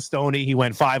Auntie Pistone. He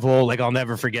went 5-0. Like, I'll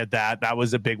never forget that. That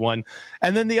was a big one.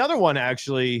 And then the other one,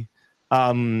 actually,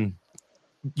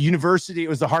 University, it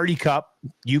was the Hardy Cup,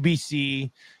 UBC,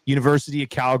 University of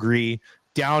Calgary,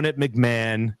 down at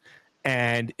McMahon,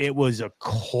 and it was a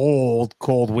cold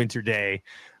winter day,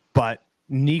 but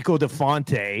Nico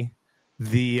DeFonte,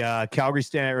 the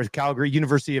Calgary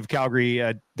University of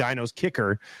Calgary Dinos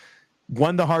kicker,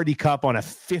 won the Hardy Cup on a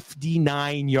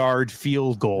 59-yard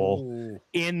field goal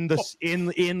in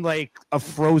like a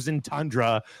frozen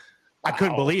tundra. I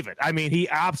couldn't believe it. I mean, he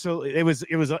absolutely, it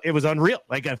was unreal.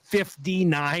 Like a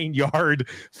 59-yard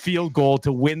field goal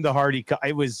to win the Hardy Cup.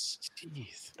 It was,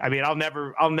 I mean, I'll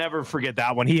never forget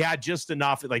that one. He had just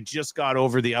enough, it like just got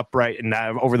over the upright and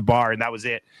over the bar, and that was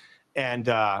it. And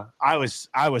I was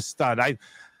stunned.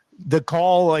 The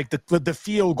call, like the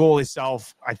field goal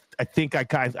itself, I think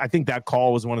that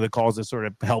call was one of the calls that sort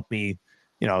of helped me.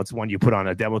 It's one you put on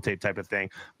a demo tape type of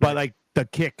thing. But like the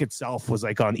kick itself was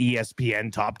like on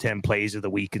ESPN top 10 plays of the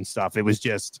week and stuff. It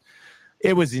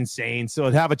was insane. So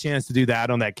to have a chance to do that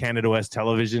on that Canada West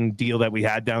television deal that we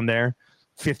had down there,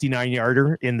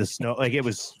 59-yarder in the snow, like it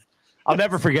was. I'll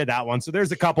never forget that one. So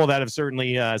there's a couple that have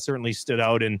certainly stood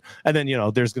out, and then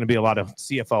there's going to be a lot of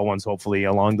CFL ones hopefully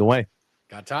along the way.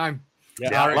 Got time.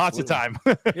 Yeah, lots of time.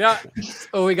 Yeah.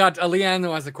 Oh, we got Leanne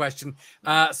who has a question.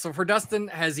 So for Dustin,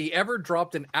 has he ever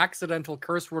dropped an accidental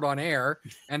curse word on air?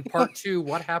 And part 2,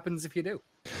 what happens if you do?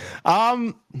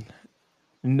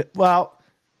 Well,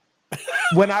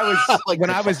 when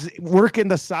I was working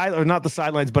the side, or not the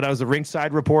sidelines, but I was a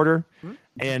ringside reporter,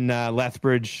 in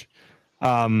Lethbridge.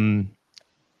 Was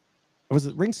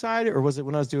it ringside or was it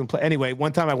when I was doing play? Anyway,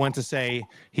 one time I went to say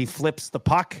he flips the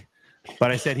puck,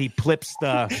 but I said he flips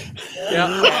the. Yeah.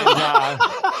 And,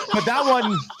 but that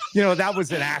one, that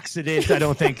was an accident. I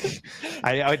don't think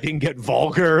I didn't get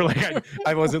vulgar. Like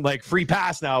I wasn't like free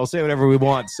pass now. We'll say whatever we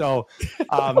want. So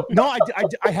no,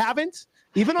 I haven't.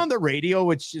 Even on the radio,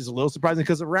 which is a little surprising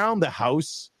because around the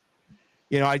house,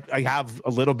 I have a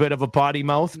little bit of a potty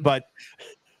mouth, but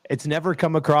it's never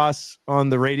come across on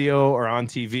the radio or on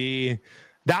TV.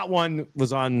 That one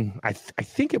was on, I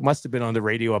think it must have been on the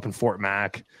radio up in Fort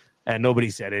Mac, and nobody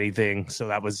said anything. So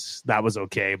that was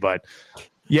okay. But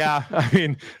yeah, I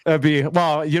mean, that'd be,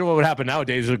 well, what would happen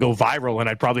nowadays? It would go viral and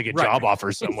I'd probably get job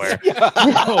offers somewhere. So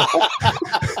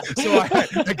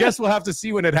I guess we'll have to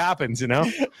see when it happens,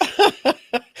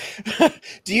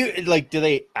 Do you do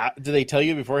they tell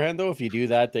you beforehand though if you do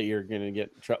that you're gonna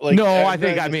get trouble? No, I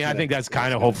think that's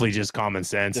kind of hopefully just common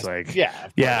sense.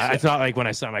 It's not like when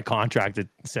I sign my contract it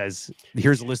says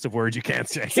here's a list of words you can't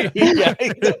say.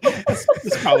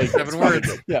 It's probably 7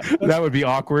 words. Yeah, that would be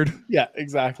awkward. Yeah,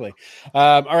 exactly.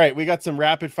 All right, we got some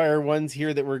rapid fire ones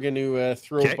here that we're going to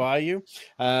throw by you.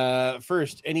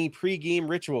 First, any pre-game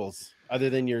rituals other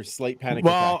than your slight panic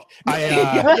attack?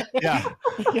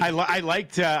 I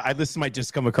like to. This might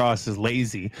just come across as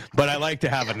lazy, but I like to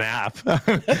have a nap.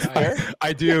 That's fair.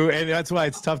 I do, and that's why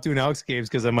it's tough doing Elks games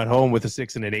because I'm at home with a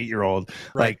 6 and an 8-year-old.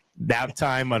 Right. Like nap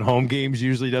time on home games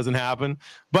usually doesn't happen,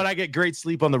 but I get great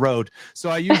sleep on the road. So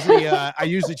I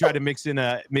usually try to mix in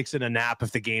a nap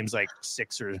if the game's like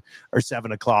 6 or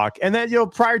 7 o'clock, and then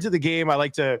prior to the game I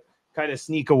like to kind of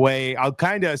sneak away. I'll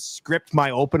kind of script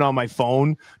my open on my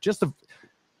phone.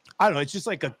 I don't know. It's just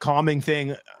like a calming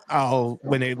thing.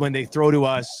 When they throw to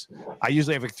us, I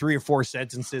usually have like 3 or 4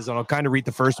 sentences, and I'll kind of read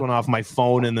the first one off my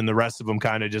phone, and then the rest of them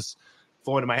kind of just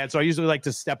flow into my head. So I usually like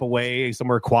to step away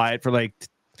somewhere quiet for like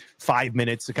 5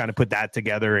 minutes to kind of put that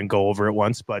together and go over it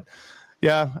once. But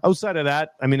yeah, outside of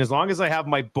that, I mean, as long as I have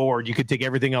my board, you could take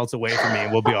everything else away from me,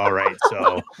 and we'll be all right.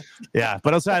 So yeah,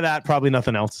 but outside of that, probably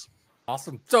nothing else.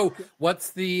 Awesome. So what's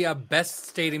the best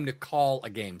stadium to call a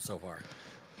game so far?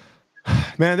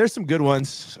 Man, there's some good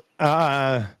ones.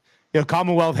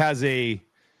 Commonwealth has I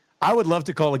would love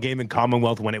to call a game in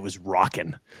Commonwealth when it was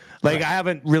rocking. Like, right. I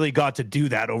haven't really got to do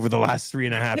that over the last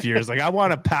 3.5 years. Like, I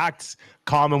want a packed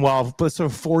Commonwealth, put some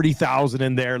 40,000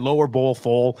 in there, lower bowl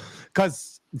full.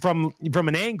 Because from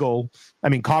an angle, I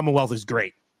mean, Commonwealth is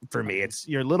great for me.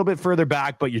 You're a little bit further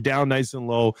back, but you're down nice and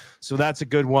low. So that's a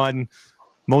good one.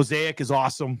 Mosaic is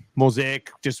awesome.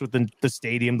 Mosaic, just with the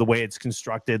stadium, the way it's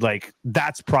constructed, like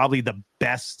that's probably the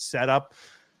best setup.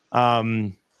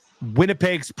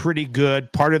 Winnipeg's pretty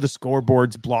good. Part of the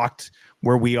scoreboard's blocked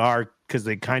where we are because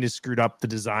they kind of screwed up the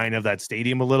design of that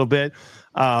stadium a little bit.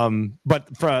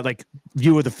 But for like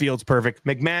view of the field's perfect.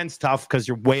 McMahon's tough because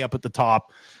you're way up at the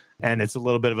top and it's a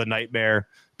little bit of a nightmare.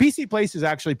 BC Place is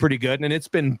actually pretty good, and it's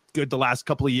been good the last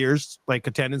couple of years, like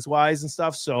attendance wise and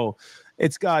stuff. So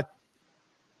it's got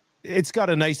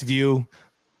a nice view.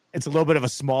 It's a little bit of a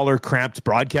smaller, cramped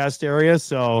broadcast area.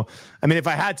 So, I mean, if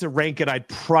I had to rank it, I'd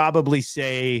probably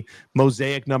say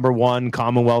Mosaic number 1,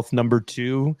 Commonwealth number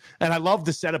 2. And I love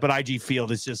the setup at IG Field.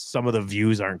 It's just some of the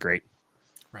views aren't great.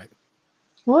 Right.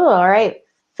 Ooh, all right.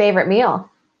 Favorite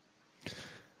meal?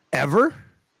 Ever?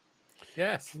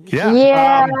 Yes. Yeah.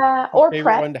 Yeah. Or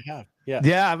favorite prep. one to have. Yeah.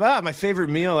 Yeah. My favorite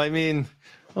meal. I mean,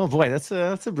 oh boy, that's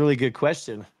a really good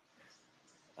question.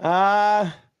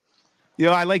 I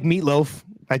like meatloaf.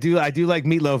 I do like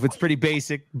meatloaf. It's pretty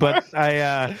basic, but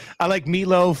I like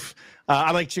meatloaf.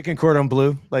 I like chicken cordon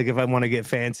bleu, like if I want to get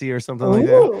fancy or something like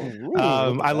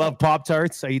that. I love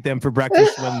Pop-Tarts. I eat them for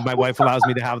breakfast when my wife allows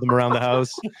me to have them around the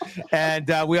house.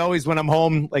 And we always, when I'm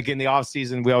home, like in the off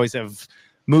season, we always have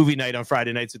movie night on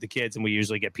Friday nights with the kids, and we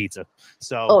usually get pizza.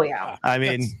 So, I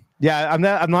mean,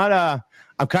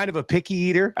 I'm kind of a picky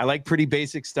eater. I like pretty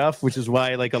basic stuff, which is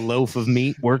why like a loaf of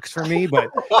meat works for me. But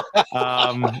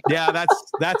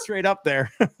that's right up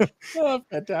there. Oh,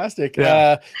 fantastic.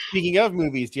 Yeah. Speaking of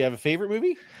movies, do you have a favorite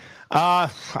movie? I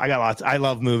got lots. I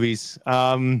love movies.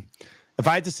 If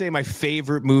I had to say my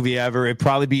favorite movie ever, it'd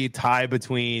probably be a tie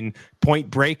between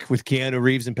Point Break with Keanu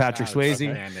Reeves and Patrick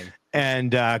Swayze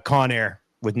and Con Air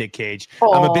with Nick Cage.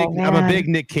 I'm a big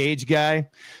Nick Cage guy.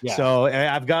 Yeah. So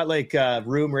I've got like a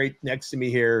room right next to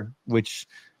me here, which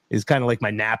is kind of like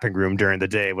my napping room during the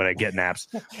day when I get naps.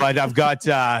 But I've got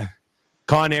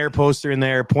Con Air poster in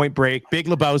there, Point Break, Big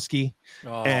Lebowski,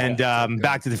 and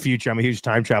Back to the Future. I'm a huge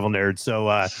time travel nerd,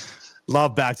 so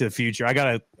love Back to the Future. I've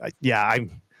got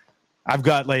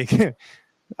like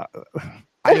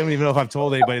I don't even know if I've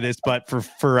told anybody this, but for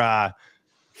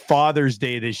Father's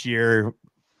Day this year,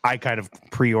 I kind of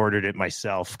pre-ordered it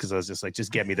myself because I was just like,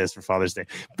 just get me this for Father's Day.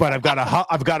 But I've got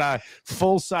a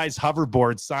full-size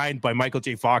hoverboard signed by Michael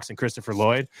J. Fox and Christopher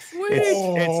Lloyd.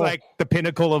 It's like the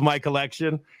pinnacle of my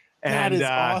collection. And that is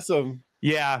awesome.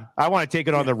 Yeah, I want to take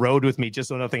it on the road with me just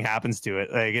so nothing happens to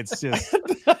it. Like it's just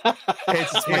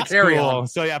it's cool.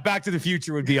 So yeah, Back to the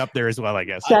Future would be up there as well, I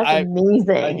guess. That's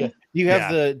amazing. Do you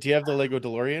have the Lego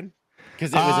DeLorean?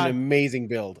 Because it was an amazing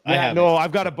build.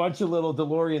 I've got a bunch of little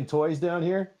DeLorean toys down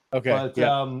here. Okay, but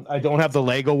I don't have the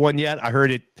Lego one yet. I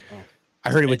heard it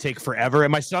would take forever,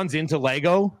 and my son's into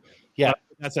Lego. Yeah,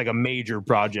 that's like a major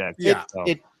project. Yeah,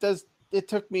 it does. It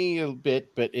took me a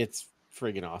bit, but it's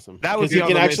friggin' awesome. That would be you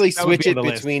can actually switch it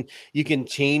between. You can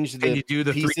change the. Can you do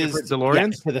the pieces, 3 different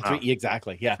DeLoreans? To the 3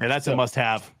 exactly. Yeah, and that's a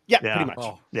must-have. Yeah, pretty much.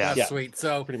 Oh, that's sweet.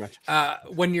 So pretty much.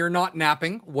 When you're not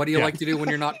napping, what do you like to do when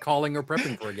you're not calling or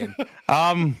prepping for a game?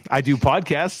 I do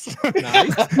podcasts.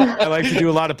 Nice. I like to do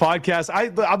a lot of podcasts.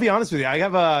 I'll be honest with you. I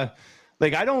have I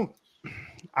don't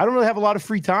really have a lot of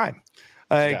free time.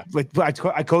 I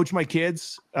coach my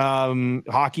kids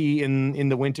hockey in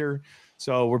the winter,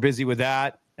 so we're busy with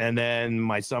that. And then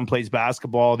my son plays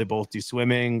basketball. They both do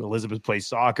swimming. Elizabeth plays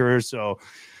soccer. So,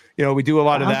 we do a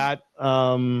lot of that.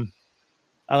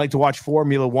 I like to watch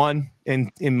Formula One in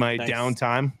my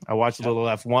downtime. I watch a little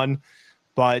F1,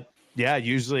 but yeah,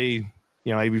 usually,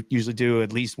 I usually do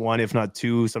at least 1, if not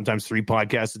 2, sometimes 3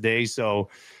 podcasts a day. So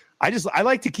I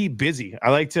like to keep busy.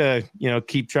 I like to,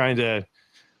 keep trying to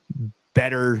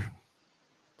better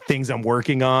things I'm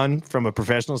working on from a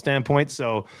professional standpoint.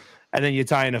 So, and then you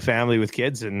tie in a family with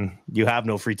kids and you have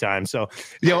no free time. So,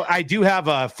 I do have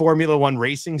a Formula One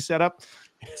racing setup.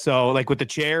 So like with the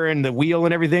chair and the wheel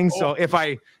and everything. So if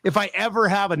I ever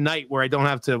have a night where I don't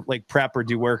have to like prep or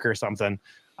do work or something,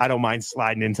 I don't mind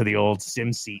sliding into the old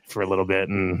sim seat for a little bit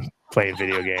and playing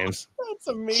video games. That's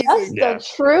amazing. Just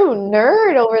a true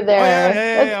nerd over there.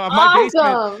 That's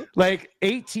awesome. Basement, like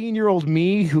 18-year-old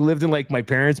me who lived in like my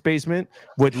parents' basement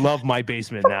would love my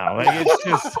basement now. Like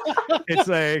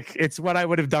it's what I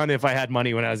would have done if I had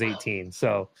money when I was 18.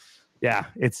 So yeah,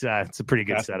 it's a pretty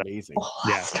good setup. Amazing.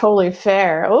 That's totally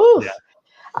fair. Oh,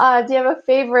 yeah. Do you have a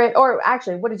favorite, or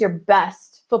actually, what is your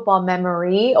best football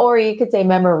memory, or you could say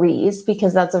memories,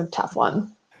 because that's a tough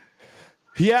one.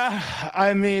 Yeah,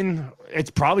 I mean,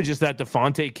 it's probably just that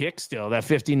DeFonte kick still, that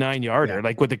 59-yarder,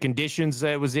 like with the conditions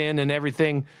that it was in and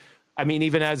everything. I mean,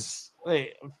 even as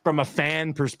from a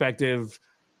fan perspective,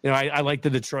 I like the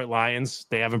Detroit Lions.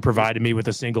 They haven't provided me with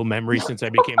a single memory since I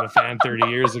became a fan 30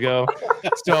 years ago.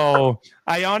 So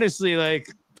I honestly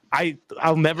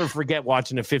I'll never forget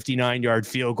watching a 59-yard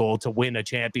field goal to win a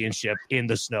championship in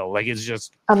the snow. Like, it's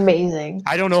just amazing.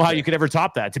 I don't know how you could ever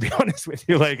top that, to be honest with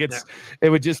you. Like, it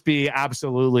would just be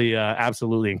absolutely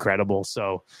incredible.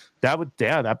 So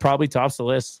that probably tops the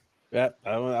list. Yeah,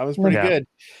 that was pretty good.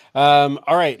 All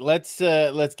right, let's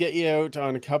get you out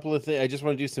on a couple of things. I just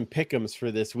want to do some pick'ems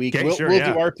for this week. Okay, we'll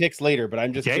do our picks later, but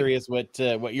I'm just curious what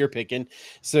you're picking.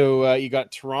 So you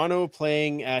got Toronto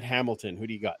playing at Hamilton. Who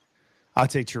do you got? I'll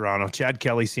take Toronto. Chad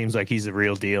Kelly seems like he's the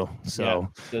real deal.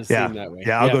 So does seem that way.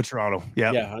 Yeah, I'll go Toronto.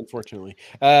 Yeah, unfortunately.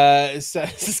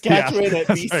 Saskatchewan at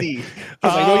BC.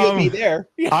 Because I know you'll be there.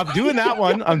 I'm doing that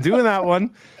one.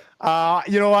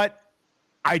 You know what?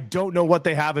 I don't know what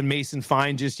they have in Mason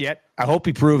Fine just yet. I hope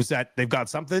he proves that they've got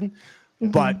something. Mm-hmm.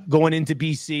 But going into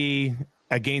BC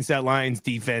against that Lions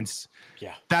defense,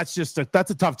 that's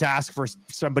a tough task for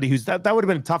somebody who's that would have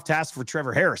been a tough task for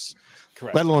Trevor Harris.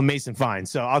 Correct. Let alone Mason Fine.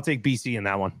 So I'll take BC in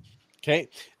that one. Okay.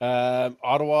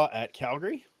 Ottawa at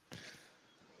Calgary.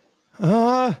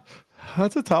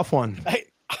 That's a tough one.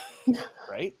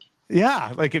 Right?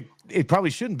 Yeah, like it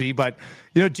probably shouldn't be, but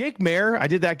Jake Maier, I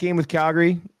did that game with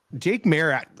Calgary. Jake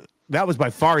Maier, that was by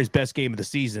far his best game of the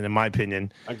season, in my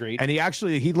opinion. Agreed. And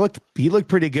he looked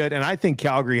pretty good. And I think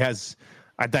Calgary has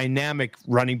a dynamic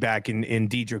running back in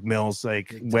Dedrick Mills.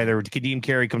 Like, whether Kadeem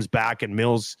Carey comes back and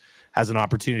Mills has an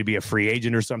opportunity to be a free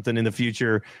agent or something in the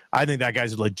future, I think that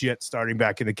guy's legit starting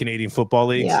back in the Canadian Football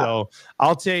League. Yeah. So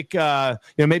I'll take,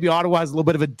 maybe Ottawa has a little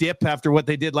bit of a dip after what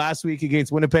they did last week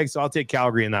against Winnipeg. So I'll take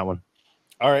Calgary in that one.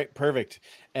 All right, perfect.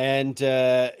 And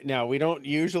now we don't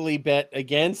usually bet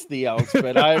against the Elks,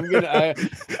 but I'm gonna.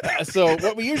 So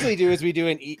what we usually do is we do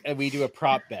a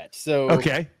prop bet. So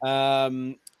okay.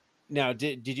 Now,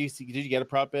 did you get a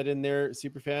prop bet in there,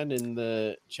 Superfan, in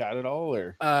the chat at all,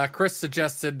 or? Chris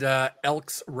suggested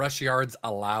Elks rush yards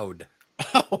allowed.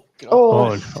 Oh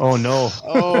no!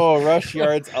 Oh, rush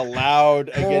yards allowed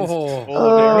against.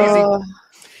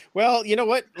 Well, you know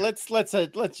what? Let's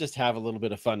just have a little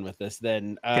bit of fun with this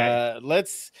then. Okay.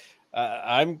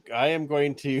 I am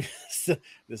going to.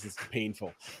 This is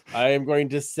painful. I am going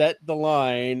to set the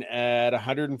line at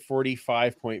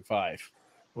 145.5.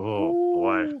 Oh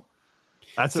boy,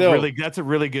 that's a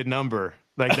really good number.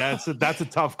 Like that's a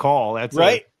tough call. That's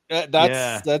right.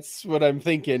 That's what I'm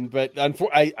thinking. But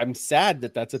I'm sad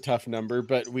that that's a tough number.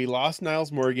 But we lost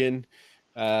Niles Morgan.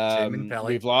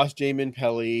 We've lost Jamin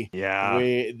Pelly. Yeah.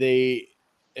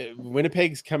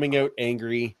 Winnipeg's coming out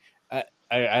angry.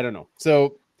 I don't know.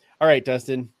 So, all right,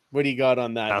 Dustin, what do you got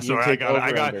on that?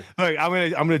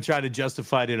 I'm gonna try to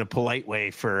justify it in a polite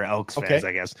way for Elks fans,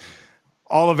 I guess.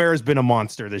 Oliveira's been a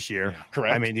monster this year. Yeah,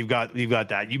 correct. I mean, you've got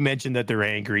that. You mentioned that they're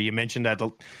angry. You mentioned that the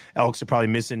Elks are probably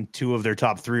missing 2 of their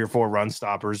top 3 or 4 run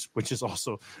stoppers, which is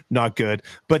also not good.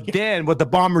 But then what the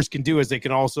Bombers can do is they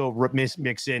can also mix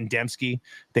in Dembski.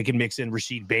 They can mix in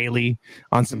Rashid Bailey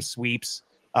on some sweeps.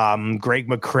 Greg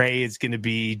McCrae is going to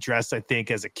be dressed, I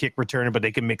think, as a kick returner, but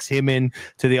they can mix him in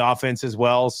to the offense as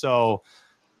well. So,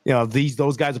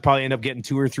 those guys will probably end up getting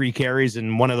 2 or 3 carries,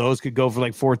 and one of those could go for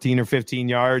like 14 or 15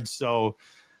 yards. So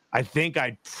I think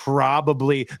I was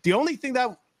going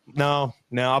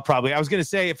to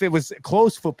say if it was a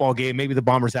close football game, maybe the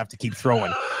Bombers have to keep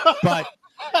throwing, but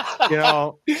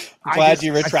glad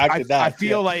you retracted that. I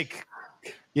feel like,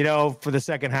 for the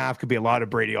second half could be a lot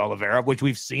of Brady Oliveira, which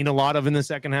we've seen a lot of in the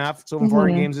second half so far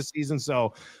in games this season.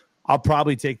 So I'll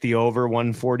probably take the over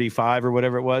 145 or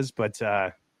whatever it was, but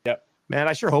man,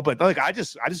 I sure hope it. Like, I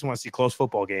just want to see close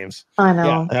football games. I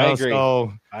know. Yeah, I agree.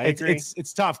 So I agree.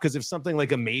 It's tough because if something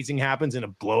like amazing happens in a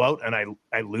blowout and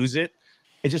I lose it,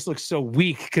 it just looks so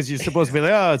weak because you're supposed to be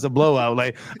like, oh, it's a blowout.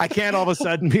 Like, I can't all of a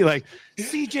sudden be like,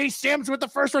 CJ Sims with the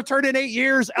first return in 8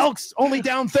 years, Elks only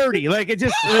down 30. Like, it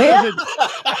just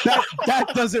that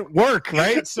doesn't work,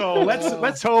 right? So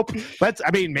let's hope.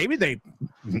 Maybe they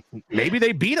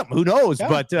beat them. Who knows? Yeah.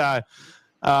 But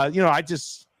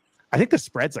I think the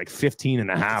spread's like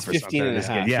 15.5 or 15 something. and a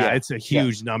half. Yeah, it's a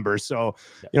huge number. So,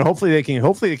 hopefully they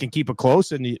can keep it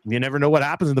close, and you never know what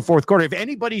happens in the fourth quarter. If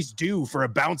anybody's due for a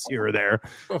bounce here or there,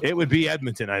 it would be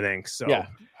Edmonton, I think. So yeah,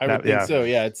 I would think so.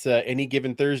 Yeah, it's any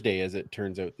given Thursday, as it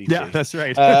turns out these days. Yeah, that's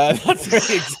right. That's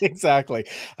right, exactly.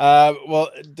 Well,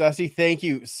 Dusty, thank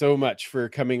you so much for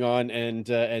coming on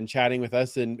and chatting with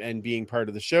us and being part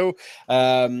of the show.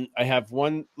 I have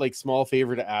one small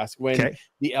favor to ask. When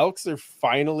the Elks are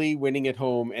finally winning at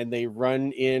home and they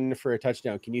run in for a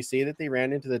touchdown, can you say that they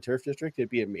ran into the turf district? It'd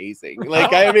be amazing.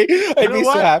 I'd be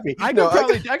so happy. I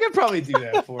could probably do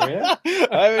that for you.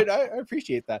 I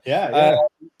appreciate that. Yeah.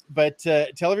 But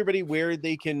tell everybody where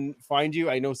they can find you.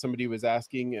 I know somebody was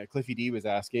asking, Cliffy D was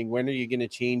asking, when are you going to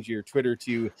change your Twitter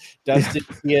to Dustin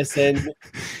PSN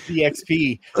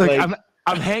CXP? Look,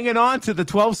 I'm hanging on to the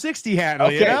 1260 handle,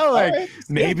 right.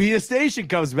 Maybe a station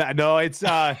comes back. No, it's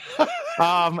I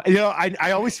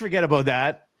always forget about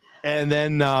that. And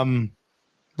then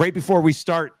right before we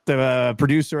start, the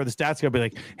producer or the stats guy will be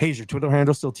like, hey, is your Twitter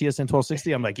handle still TSN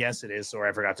 1260? I'm like, yes, it is. Sorry,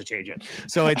 I forgot to change it.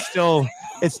 So it's still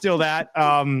that.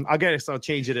 I'll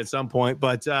change it at some point.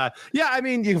 But you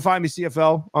can find me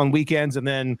CFL on weekends. And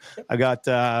then I got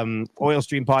Oil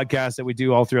Stream podcast that we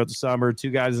do all throughout the summer. 2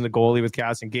 Guys in the Goalie with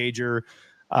Cass and Gager.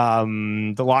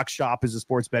 The Lock Shop is a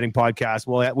sports betting podcast.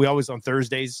 Well, we always on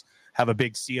Thursdays have a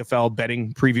big CFL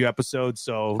betting preview episode.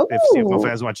 So if CFL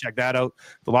fans want to check that out,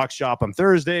 the Lock Shop on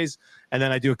Thursdays. And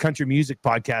then I do a country music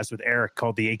podcast with Eric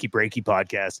called the Achy Breaky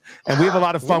Podcast. And we have a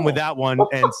lot of fun with that one.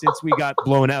 And since we got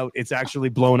blown out, it's actually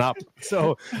blown up.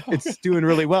 So it's doing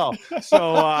really well.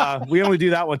 So we only do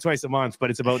that one twice a month, but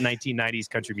it's about 1990s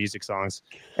country music songs.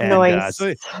 And nice.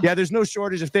 There's no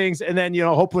shortage of things. And then,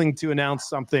 hoping to announce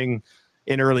something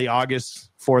in early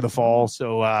August for the fall.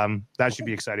 So that should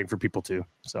be exciting for people too.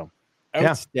 So.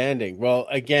 Outstanding. Well,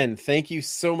 again, thank you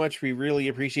so much. We really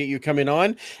appreciate you coming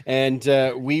on, and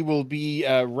we will be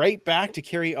right back to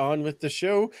carry on with the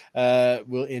show.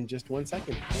 We'll in just 1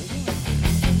 second.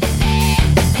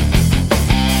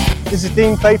 This is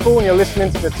Dean Faithful, and you're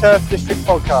listening to the Turf District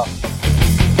Podcast.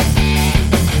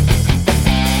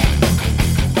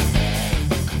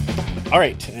 All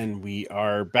right, and we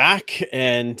are back,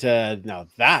 and now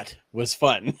that was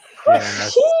fun.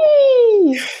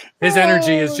 His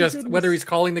energy is just, whether he's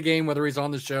calling the game, whether he's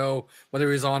on the show,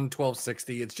 whether he's on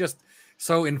 1260, it's just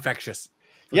so infectious.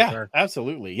 Yeah, sure.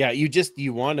 Absolutely. Yeah,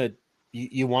 you want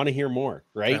to hear more,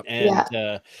 right?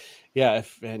 Yep.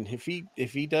 And if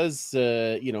he does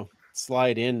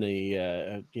slide in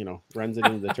the runs it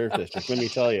into the turf district, let me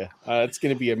tell you, it's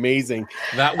going to be amazing.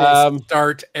 That will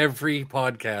start every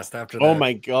podcast after that. Oh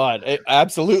my god,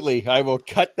 absolutely. I will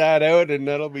cut that out, and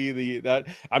that'll be that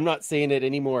I'm not saying it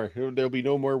anymore. There'll be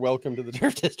no more welcome to the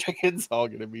turf district. It's all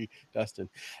going to be Dustin.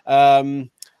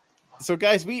 So,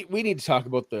 guys, we need to talk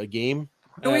about the game.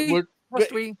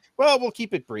 Must we? Well, we'll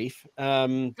keep it brief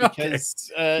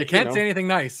because you can't say anything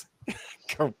nice.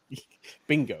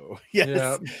 Bingo. Yes.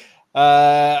 Yeah.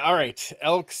 All right.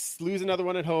 Elks lose another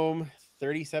one at home,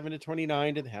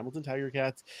 37-29 to the Hamilton Tiger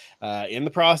Cats. In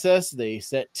the process, they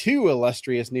set 2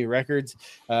 illustrious new records,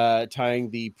 tying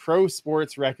the pro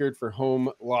sports record for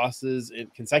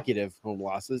consecutive home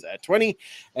losses at 20,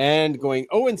 and going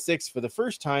 0-6 for the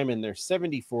first time in their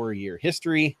 74-year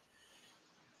history.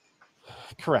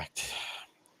 Correct.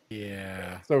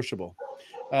 Yeah. Sociable.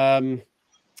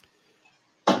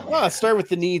 Let's start with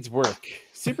the needs work.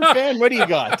 Superfan, what do you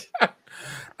got?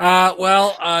 Not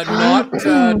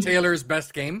Taylor's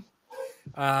best game.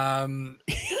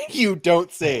 You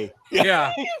don't say.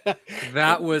 Yeah.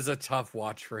 That was a tough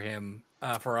watch for him,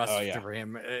 for us, for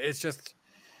him.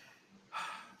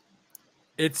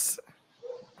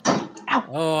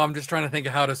 I'm just trying to think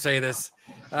of how to say this.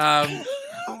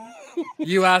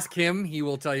 You ask him, he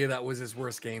will tell you that was his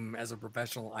worst game as a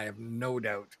professional. I have no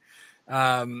doubt.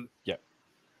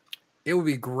 It would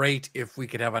be great if we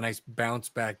could have a nice bounce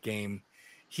back game.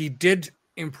 He did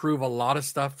improve a lot of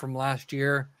stuff from last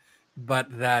year, but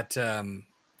that some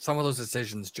of those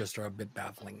decisions just are a bit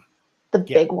baffling. The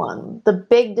big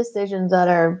big decisions that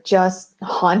are just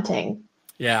haunting.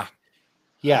 Yeah.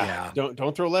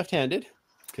 Don't throw left-handed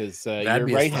because you're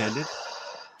right-handed.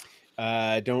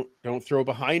 Don't throw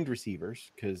behind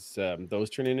receivers because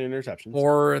those turn into interceptions.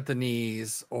 Or at the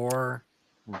knees, or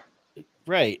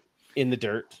right in the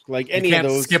dirt. Like you any can't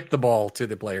of those. Skip the ball to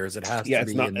the players. It has to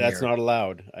be. That's not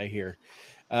allowed. I hear.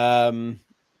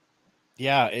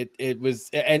 It was,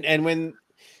 and when,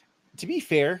 to be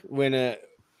fair, when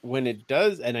it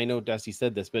does, and I know Dusty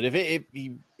said this, but if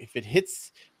it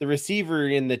hits the receiver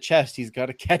in the chest, he's got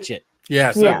to catch it.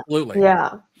 Yes, absolutely.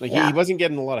 Yeah. He wasn't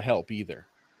getting a lot of help either.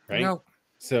 Right. No.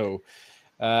 So,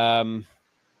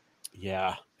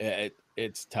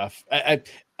 it's tough.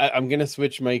 I'm going to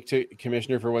switch Mike to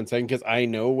Commissioner for 1 second because I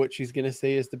know what she's going to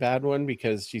say is the bad one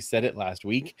because she said it last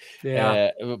week.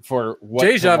 Yeah. For what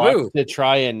Deja vu to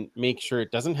try and make sure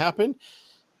it doesn't happen.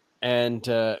 And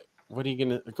what are you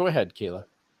going to go ahead, Kayla?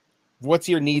 What's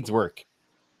your needs work?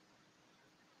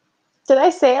 Did I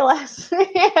say it last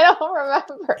week? I don't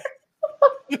remember.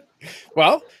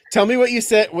 Well, tell me what you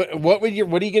said. What are you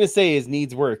going to say is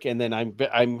needs work? And then I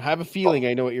have a feeling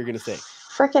I know what you're going to say.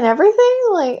 Freaking everything?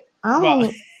 Like, I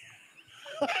don't.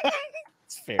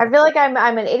 It's fair. I feel like I'm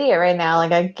an idiot right now.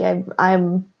 Like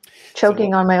I'm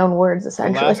choking on my own words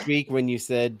essentially. Last week when you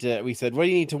said we said, what do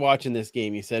you need to watch in this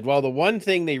game? You said, well, the one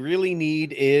thing they really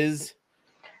need is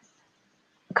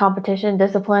competition,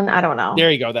 discipline. I don't know. There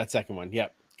you go. That second one.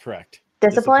 Yep, correct.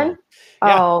 Discipline.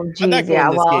 Yeah. Oh, geez, yeah.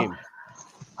 Well. Game?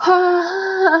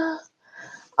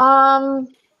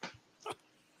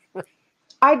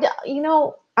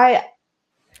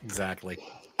 Exactly.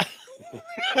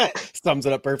 Sums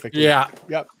it up perfectly. Yeah.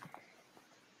 Yep.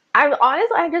 I'm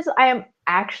honest. I am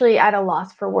actually at a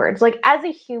loss for words. Like as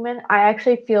a human, I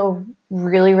actually feel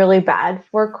really, really bad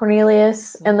for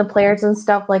Cornelius and the players and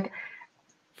stuff. Like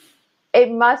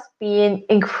it must be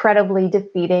incredibly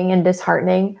defeating and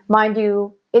disheartening. Mind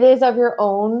you, it is of your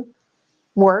own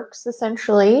works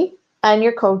essentially and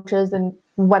your coaches and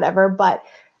whatever, but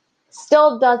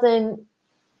still doesn't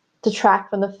detract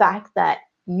from the fact that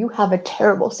you have a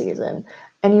terrible season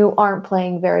and you aren't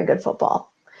playing very good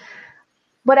football.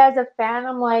 But as a fan,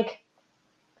 I'm like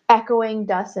echoing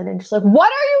Dustin and just like, what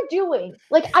are you doing?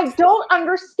 Like, I don't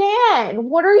understand.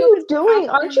 What are you doing?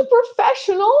 Aren't you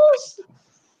professionals?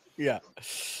 Yeah.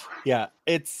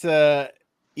 It's the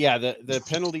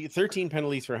penalty, 13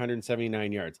 penalties for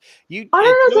 179 yards. It's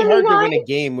really hard to win a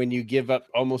game when you give up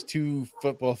almost 2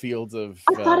 football fields of.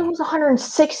 I thought it was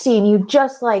 160 and you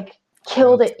just like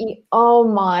killed it. Oh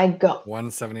my God.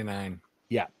 179.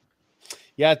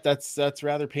 Yeah, that's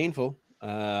rather painful.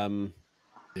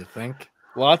 You think?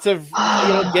 Lots of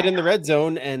get in the red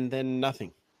zone and then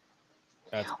nothing.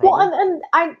 Well, and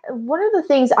one of the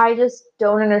things I just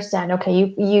don't understand.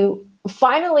 Okay, you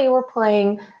finally were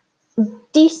playing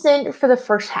decent for the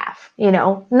first half.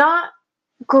 Not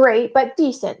great, but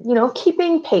decent.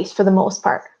 Keeping pace for the most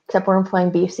part, except when we're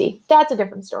playing BC. That's a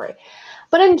different story.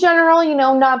 But in general,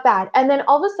 not bad. And then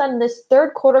all of a sudden, this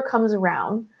third quarter comes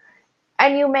around,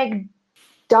 and you make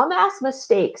dumbass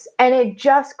mistakes, and it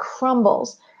just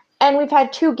crumbles. And we've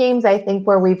had 2 games, I think,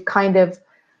 where we've kind of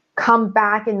come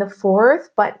back in the fourth,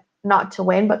 but not to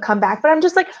win, but come back. But I'm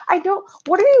just like,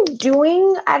 what are you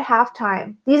doing at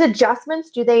halftime? These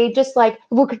adjustments, do they just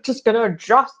we're just going to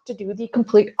adjust to do the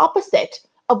complete opposite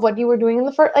of what you were doing in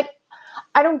the first? Like,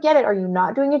 I don't get it. Are you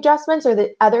not doing adjustments? Or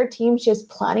the other teams just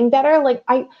planning better? Like,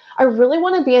 I really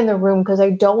want to be in the room because I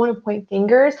don't want to point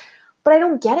fingers, but I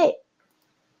don't get it.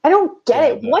 I don't get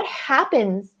it. What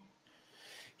happens?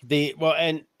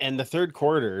 And the third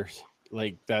quarter,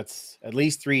 like that's at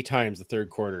least 3 times the third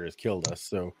quarter has killed us.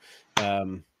 So,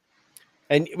 and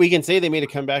we can say they made a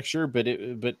comeback, sure, but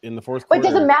in the fourth quarter, it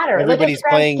doesn't matter. Everybody's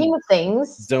playing scheme of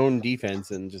things, zone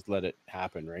defense and just let it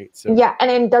happen, right? So yeah,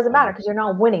 and it doesn't matter because you're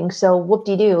not winning. So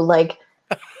whoop-de-doo. Like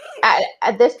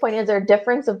at this point, is there a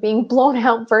difference of being blown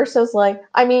out versus like?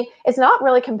 I mean, it's not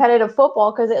really competitive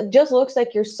football because it just looks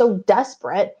like you're so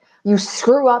desperate. You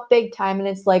screw up big time, and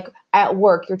it's like at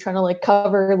work you're trying to like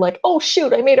cover like, oh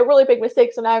shoot, I made a really big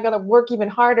mistake, so now I got to work even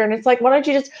harder. And it's like, why don't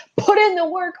you just put in the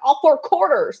work all 4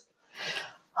 quarters?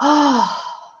 That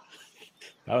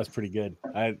was pretty good.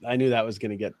 I knew that was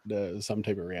going to get some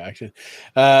type of reaction.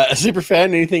 Super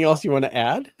fan, anything else you want to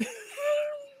add?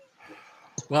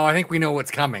 Well, I think we know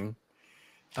what's coming.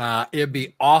 It'd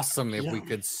be awesome if we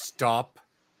could stop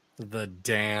the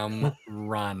damn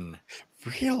run.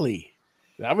 Really?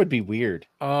 That would be weird.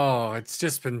 Oh, it's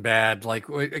just been bad. Like,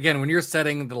 again, when you're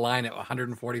setting the line at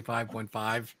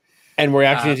 145.5. And we're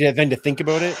actually then to think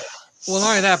about it. Well, not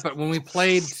only that, but when we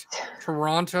played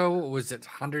Toronto, was it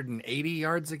 180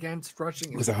 yards against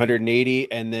rushing? It was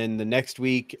 180. And then the next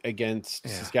week against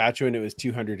Saskatchewan, it was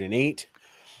 208.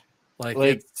 Like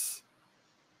it's...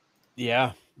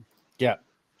 Yeah.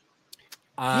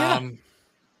 Well,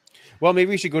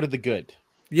 maybe we should go to the good.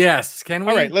 Yes, can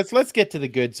we? All right, let's get to the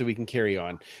good so we can carry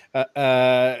on.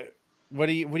 What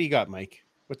do you got, Mike?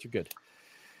 What's your good?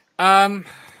 Trying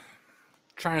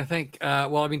to think.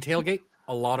 Well, I mean, tailgate,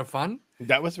 a lot of fun.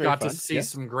 That was very fun. Got to see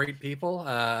some great people.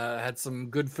 Had some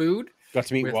good food. Got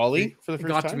to meet Wally for the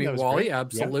first time. Got to meet Wally, great.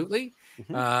 absolutely.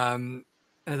 Yeah. And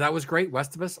that was great.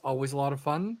 West of us, always a lot of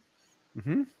fun.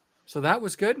 Mm-hmm. So that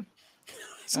was good.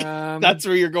 That's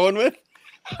where you're going with?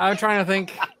 I'm trying to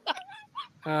think.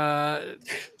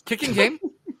 Kicking game.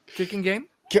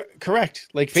 Correct.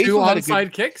 Like 2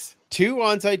 onside kicks. 2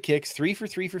 onside kicks, 3 for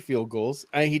 3 for field goals.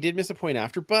 He did miss a point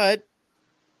after, but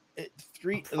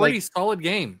 3 pretty solid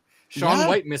game. Sean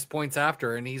White missed points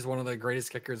after, and he's one of the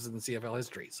greatest kickers in CFL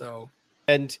history. So,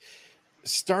 and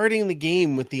starting the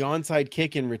game with the onside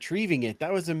kick and retrieving it,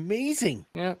 that was amazing.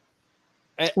 Yeah,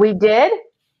 we did.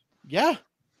 Yeah,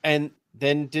 and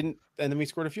then we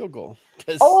scored a field goal.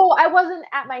 Oh, I wasn't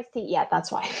at my seat yet.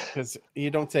 That's why. Because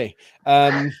you don't say.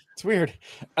 It's weird.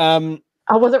 I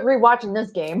wasn't rewatching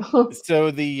this game. So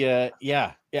the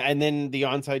and then the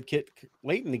onside kick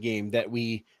late in the game that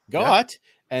we got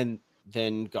and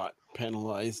then got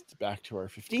penalized back to our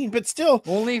 15, but still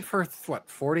only for what,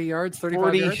 40 yards,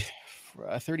 35 yards?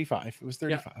 35. It was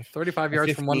 35. Yeah, 35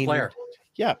 yards from one player.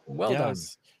 Yeah. Well done.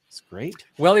 It's great.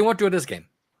 Well, he won't do it this game.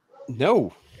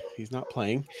 No, he's not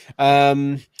playing.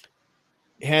 Hands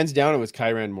down, it was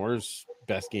Kyran Moore's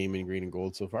best game in green and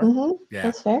gold so far. Mm-hmm. Yeah,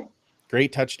 that's fair.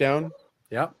 Great touchdown.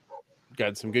 Yep.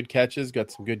 Got some good catches.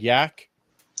 Got some good yak.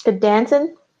 Good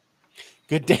dancing.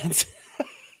 Good dancing.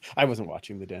 I wasn't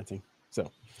watching the dancing,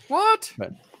 so what?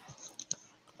 But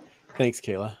thanks,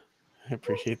 Kayla. I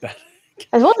appreciate that. It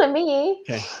wasn't me.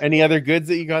 Okay. Any other goods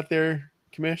that you got there,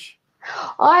 Kamish?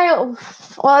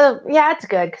 It's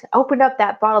good. I opened up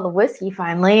that bottle of whiskey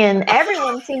finally, and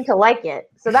everyone seemed to like it.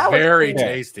 So that was very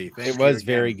tasty. It was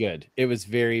very good. It was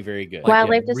very, very good.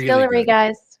 Wildlife Distillery, really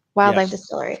guys. Wildlife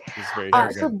Distillery. Very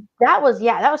good. So that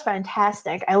was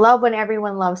fantastic. I love when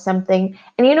everyone loves something.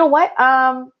 And you know what?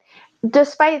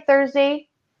 Despite Thursday,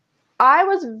 I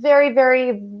was very,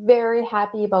 very, very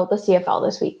happy about the CFL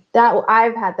this week. That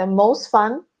I've had the most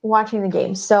fun watching the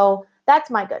game. So that's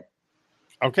my good.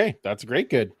 Okay, that's great.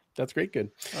 Good. That's great.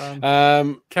 Good.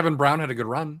 Kevin Brown had a good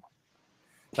run.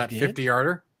 That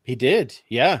 50-yarder. He did.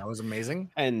 Yeah, that was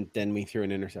amazing. And then we threw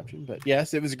an interception. But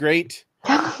yes, it was great.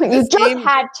 You just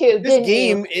had to. This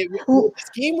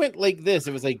game went like this.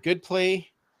 It was like good play,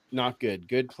 not good.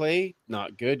 Good play,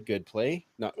 not good. Good play,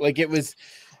 not like it was.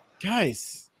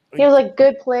 Guys, he was like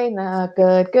good play, not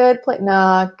good. Good play,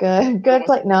 not good. Good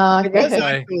play, not good. What's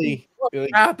actually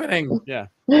happening? Yeah.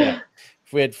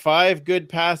 If we had 5 good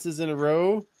passes in a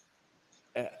row.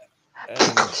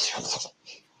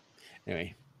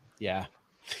 Anyway, yeah.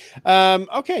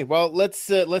 Okay, well, let's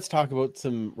talk about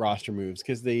some roster moves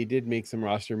because they did make some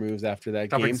roster moves after that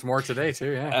game. Some more today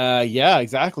too, yeah,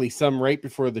 exactly. Some right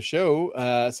before the show.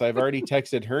 So I've already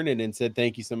texted Hernan and said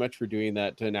thank you so much for doing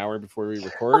that an hour before we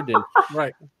record. And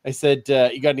right, I said,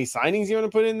 you got any signings you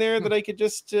want to put in there that I could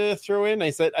just throw in? I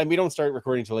said, we don't start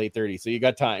recording till 8:30, so you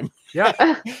got time.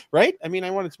 Yeah, right. I mean,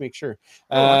 I wanted to make sure.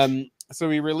 So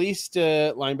we released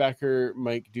linebacker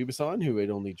Mike Dubuisson, who had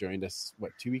only joined us,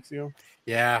 2 weeks ago?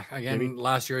 Yeah, again, maybe?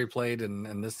 Last year he played,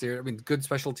 and this year, I mean, good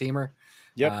special teamer.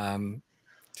 Yep.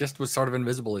 Just was sort of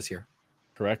invisible this year.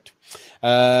 Correct.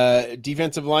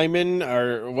 Defensive lineman,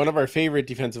 one of our favorite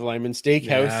defensive linemen,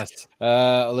 Steakhouse, yes.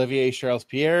 Olivier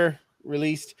Charles-Pierre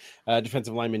released,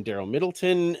 defensive lineman Daryl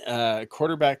Middleton,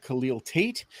 quarterback Khalil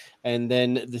Tate, and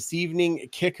then this evening,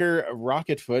 kicker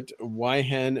Rocketfoot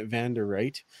Wyhan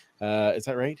Vanderwright. Is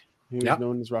that right? Who's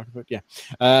known as Rocketfoot? Yeah.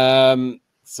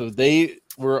 So they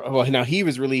were, now he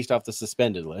was released off the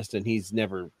suspended list, and he's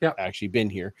never actually been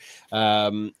here.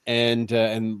 And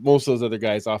most of those other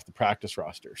guys off the practice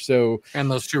roster. So, and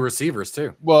those two receivers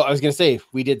too. Well, I was going to say,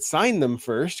 we did sign them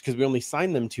first because we only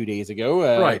signed them 2 days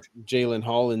ago. Right. Jalen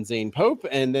Hall and Zane Pope,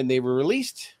 and then they were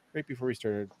released right before we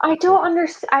started. I don't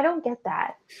understand. I don't get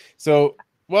that. So,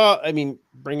 well, I mean,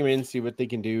 bring them in, see what they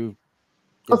can do.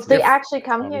 Well, they actually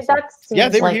come here. That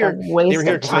seems they were like here. a waste they were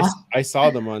here of time. I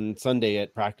saw them on Sunday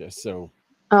at practice, so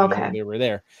okay, they were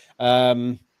there.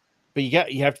 But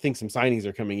you have to think some signings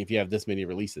are coming if you have this many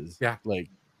releases. Yeah, like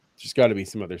there's got to be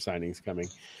some other signings coming.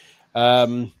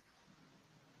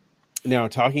 Now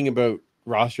talking about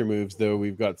roster moves, though,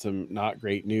 we've got some not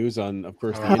great news on, of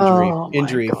course, the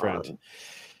injury front.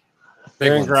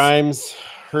 Aaron Grimes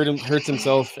hurts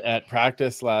himself at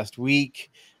practice last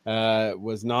week.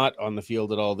 Was not on the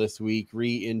field at all this week.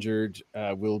 Re-injured,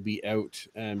 will be out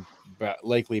and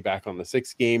likely back on the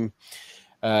 6th game.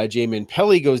 Jamin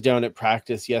Pelly goes down at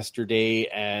practice yesterday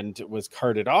and was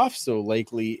carted off, so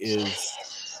likely is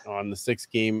on the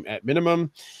 6th game at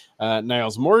minimum.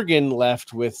 Niles Morgan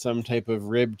left with some type of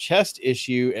rib chest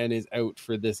issue and is out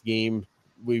for this game.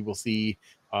 We will see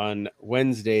on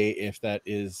Wednesday if that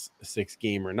is a 6th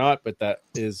game or not, but that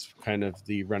is kind of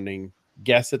the running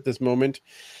guess at this moment.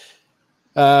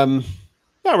 We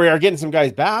are getting some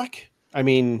guys back. I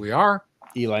mean, we are.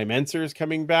 Eli Menser is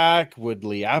coming back.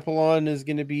 Woodley Apollon is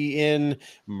going to be in.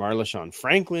 Marleshon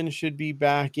Franklin should be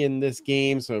back in this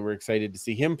game, so we're excited to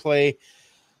see him play.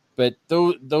 But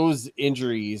those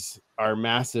injuries are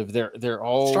massive. They're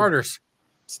all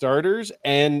starters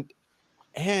and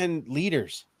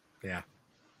leaders. Yeah.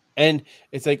 And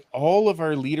it's like all of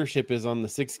our leadership is on the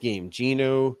 6th game.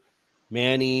 Gino,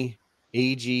 Manny,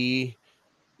 AG,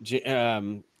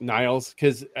 Niles,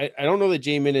 because I don't know that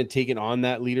Jamin had taken on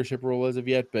that leadership role as of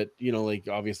yet, but like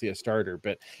obviously a starter.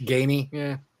 But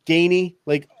Gainey,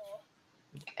 like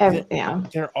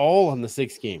they're all on the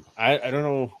 6th game. I don't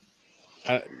know.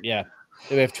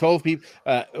 We have 12 people.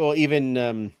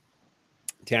 Even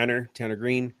Tanner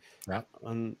Green. Yeah.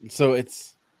 So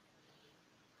it's.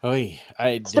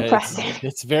 It's depressing.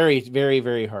 It's very, very,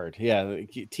 very hard. Yeah,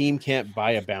 the team can't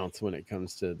buy a bounce when it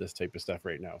comes to this type of stuff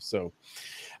right now. So,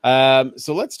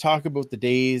 so let's talk about the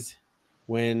days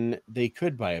when they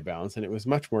could buy a bounce, and it was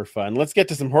much more fun. Let's get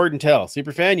to some Horde and Tell.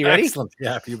 Superfan, you ready? Excellent.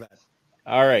 Yeah, you bet.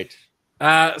 All right.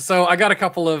 So I got a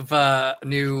couple of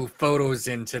new photos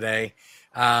in today.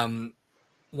 One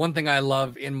thing I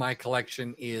love in my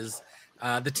collection is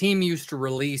the team used to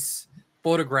release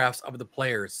photographs of the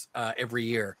players every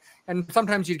year, and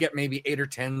sometimes you'd get maybe 8 or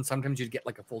 10, sometimes you'd get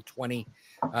like a full 20,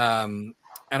 and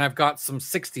I've got some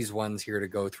 60s ones here to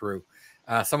go through.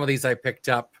 Some of these I picked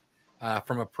up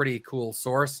from a pretty cool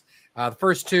source. The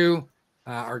first two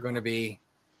are going to be,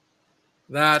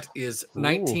 that is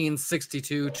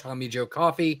 1962 Tommy Joe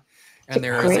Coffee, and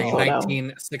there is a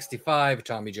 1965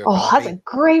 Tommy Joe Coffee. That's a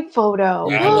great photo.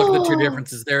 You can look at the two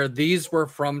differences there. These were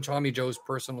from Tommy Joe's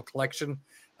personal collection.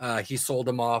 He sold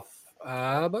them off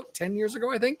about 10 years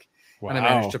ago, I think. Wow. And I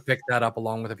managed to pick that up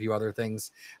along with a few other things.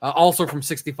 Also from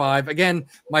 65. Again,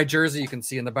 my jersey you can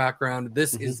see in the background.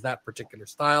 This is that particular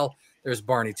style. There's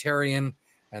Barney Terrian,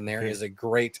 and there is a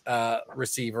great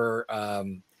receiver.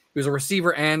 He was a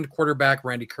receiver and quarterback,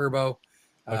 Randy Kerbo.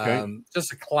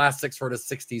 Just a classic sort of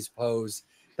 60s pose.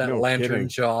 That lantern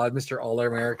jaw, Mr.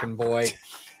 All-American boy.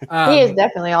 He is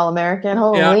definitely All-American.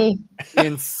 Holy. Yeah.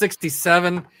 In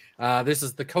 67. This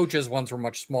is the coaches' ones were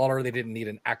much smaller. They didn't need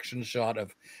an action shot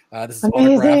of this is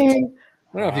autographed.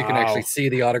 I don't know if you can actually see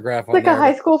the autograph on like there. A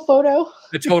high school photo.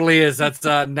 It totally is. That's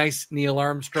nice. Neil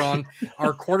Armstrong,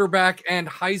 our quarterback and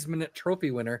Heisman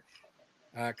Trophy winner,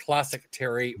 classic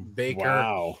Terry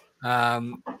Baker.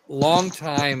 Wow.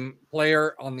 Longtime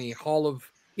player on the Hall of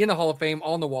Fame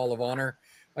on the Wall of Honor.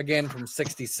 Again from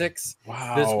 66.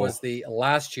 Wow. This was the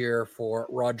last year for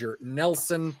Roger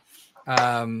Nelson.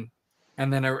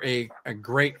 And then a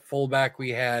great fullback we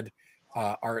had,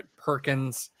 Art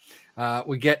Perkins.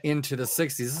 We get into the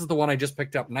 60s. This is the one I just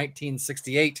picked up,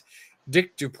 1968.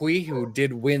 Dick Dupuis, who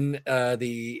did win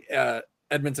the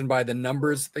Edmonton by the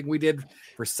numbers thing we did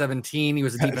for 17. He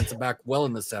was a defensive back well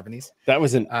in the 70s. That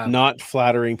was a not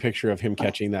flattering picture of him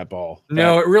catching that ball.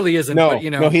 No, it really isn't. No, but,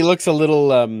 no, he looks a little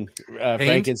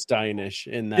Frankensteinish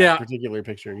in that particular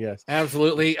picture. Yes,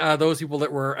 absolutely. Those people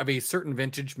that were of a certain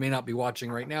vintage may not be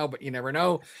watching right now, but you never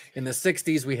know. In the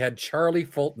 60s, we had Charlie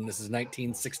Fulton. This is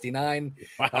 1969.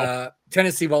 Wow.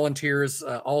 Tennessee Volunteers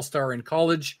All-Star in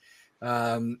college.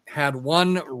 Had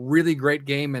one really great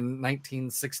game in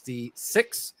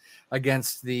 1966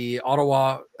 against the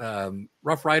Ottawa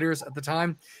Rough Riders at the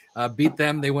time. Beat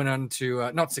them. They went on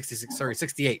to not 66, sorry,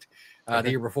 68 the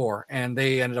year before, and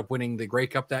they ended up winning the Grey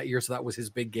Cup that year. So that was his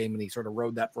big game, and he sort of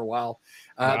rode that for a while.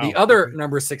 The other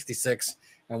number 66,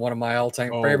 and one of my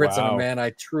all-time favorites, and a man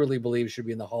I truly believe should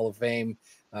be in the Hall of Fame.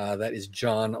 That is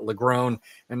John Legrone.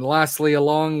 And lastly,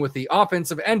 along with the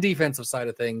offensive and defensive side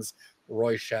of things,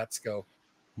 Roy Shatsko.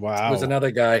 Wow. Was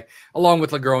another guy, along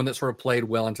with Legrone, that sort of played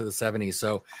well into the 70s.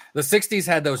 So the 60s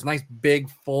had those nice, big,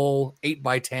 full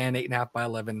 8x10,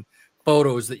 8.5x11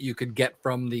 photos that you could get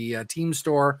from the team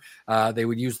store. They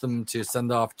would use them to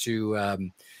send off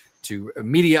to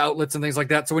media outlets and things like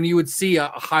that. So when you would see a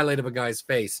highlight of a guy's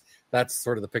face, that's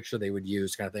sort of the picture they would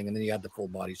use, kind of thing. And then you had the full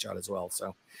body shot as well.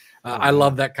 So I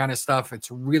love that kind of stuff.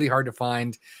 It's really hard to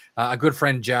find. A good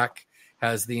friend, Jack,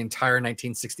 has the entire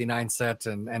 1969 set,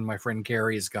 and my friend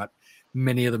Gary has got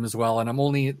many of them as well. And I'm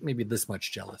only maybe this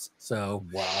much jealous. So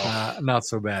not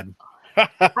so bad.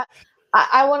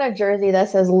 I want a jersey that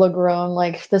says Legrone.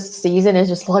 Like this season is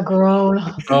just Legrone.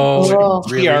 Oh,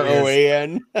 really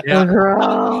Groan. Yeah.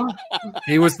 Legrone.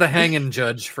 He was the hanging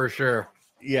judge for sure.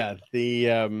 Yeah.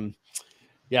 Those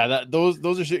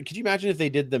are. Could you imagine if they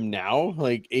did them now,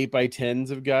 like 8x10s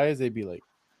of guys? They'd be like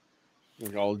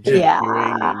all doing,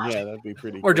 and that'd be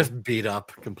pretty. Or cool. just beat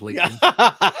up completely.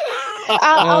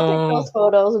 I'll take those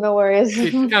photos. No worries.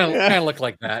 kind of look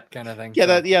like that kind of thing. Yeah,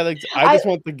 so. I just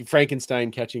want the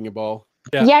Frankenstein catching a ball.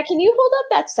 Yeah, can you hold up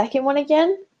that second one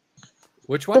again?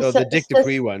 Which one? The Dick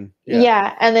Dupree one.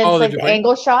 Yeah, and then it's like the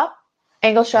angle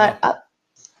shot up.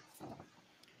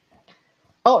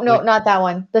 Oh no, not that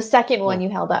one. The second one you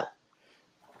held up.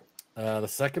 The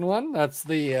second one. That's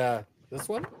the this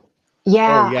one.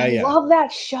 Yeah, I love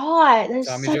that shot. That's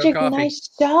such a nice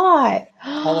shot.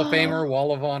 Hall of Famer,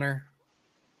 Wall of Honor.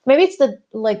 Maybe it's the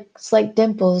slight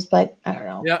dimples, but I don't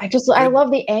know. Yeah, I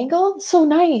love the angle. It's so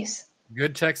nice.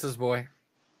 Good Texas boy.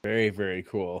 Very, very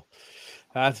cool.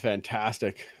 That's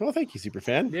fantastic. Well, thank you,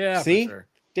 Superfan. Yeah, see, for sure.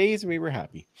 Days we were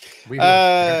happy.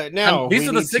 Now these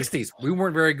are the 60s. We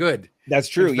weren't very good. That's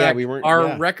true. Fact, we weren't.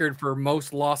 Our record for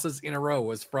most losses in a row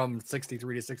was from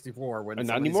 63 to 64. When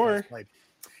not anymore.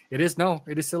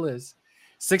 It still is.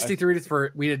 63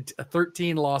 we had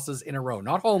 13 losses in a row,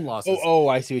 not home losses. Oh,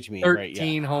 I see what you mean.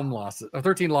 13 home losses,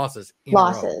 13 losses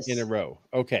in a row.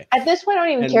 Okay. At this point, I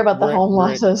don't even care about the home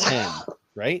losses. 10,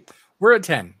 right? We're at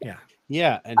 10. Yeah.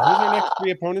 Yeah. And who's our next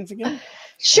three opponents again?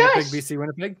 Shush. BC,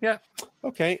 Winnipeg. Yeah.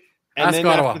 Okay. And ask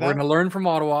Ottawa. We're going to learn from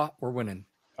Ottawa. We're winning.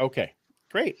 Okay.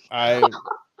 Great.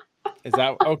 Is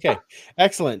that okay?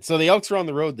 Excellent. So the Elks are on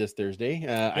the road this Thursday.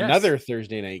 Another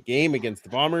Thursday night game against the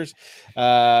Bombers.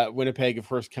 Winnipeg, of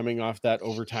course, coming off that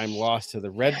overtime loss to the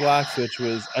Red Blacks, which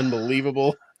was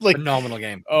unbelievable. Phenomenal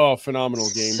game. Oh, phenomenal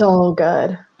game. So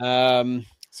good.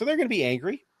 So they're going to be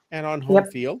angry and on home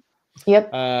field.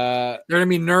 Yep. They're going to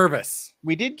be nervous.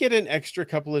 We did get an extra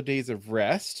couple of days of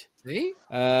rest. See?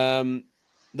 The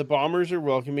Bombers are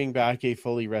welcoming back a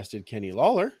fully rested Kenny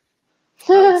Lawler.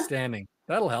 Outstanding.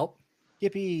 That'll help.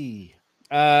 Yippee.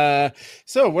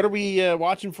 So what are we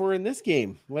watching for in this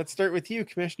game? Let's start with you,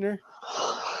 Commissioner.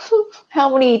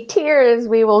 How many tears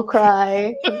we will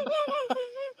cry.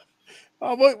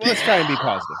 Let's try and be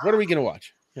positive. What are we going to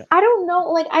watch? Yeah. I don't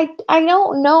know. I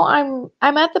don't know.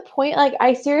 I'm at the point,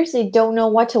 I seriously don't know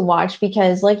what to watch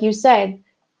because, like you said,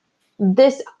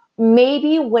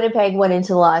 maybe Winnipeg went into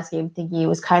the last game thinking it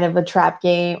was kind of a trap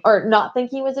game, or not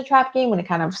thinking it was a trap game when it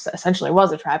kind of essentially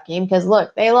was a trap game. Because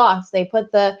look, they lost. They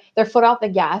put their foot off the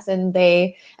gas, and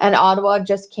Ottawa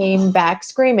just came back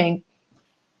screaming.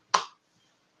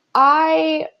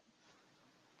 I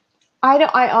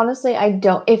honestly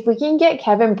don't. If we can get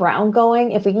Kevin Brown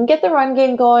going, if we can get the run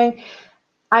game going,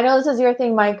 I know this is your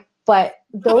thing, Mike, but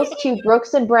those two,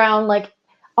 Brooks and Brown,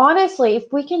 honestly, if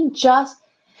we can just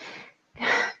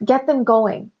get them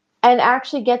going and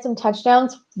actually get some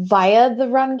touchdowns via the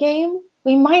run game,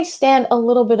 we might stand a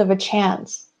little bit of a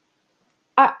chance.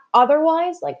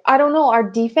 Otherwise, I don't know. Our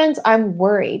defense, I'm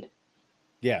worried.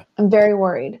 Yeah. I'm very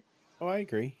worried. Oh, I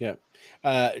agree. Yeah.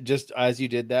 Just as you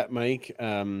did that, Mike,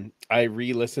 I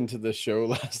re-listened to the show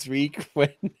last week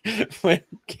when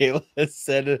Kayla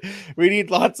said we need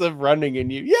lots of running,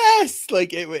 and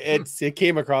it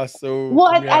came across so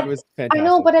well. it was fantastic. I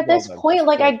know, but at this point,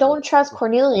 like I don't trust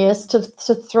Cornelius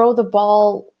to throw the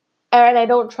ball, and I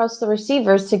don't trust the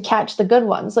receivers to catch the good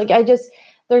ones. Like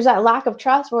there's that lack of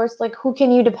trust where it's like, who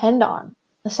can you depend on?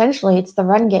 Essentially, it's the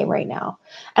run game right now.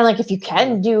 And like if you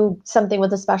can do something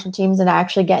with the special teams and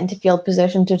actually get into field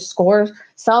position to score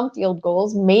some field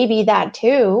goals, maybe that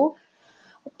too.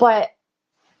 But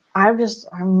I'm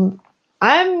in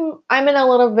a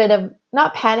little bit of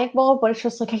not panic mode, but it's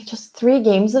just like just 3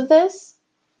 games of this.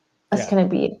 It's gonna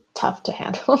be tough to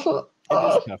handle.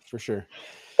 It is tough for sure.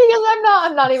 Because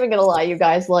I'm not even gonna lie, you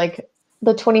guys, like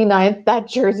the 29th, that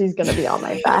jersey's gonna be on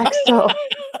my back. So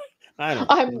I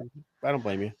don't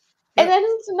blame you. And then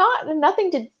it's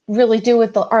nothing to really do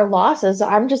with our losses.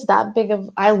 I'm just that big of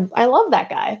I love that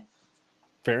guy.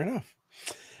 Fair enough.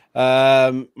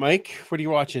 Mike, what are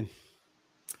you watching?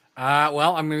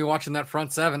 Well, I'm gonna be watching that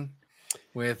front 7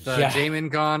 with Jamin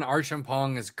gone.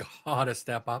 Archampong has got to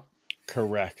step up.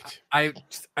 Correct. I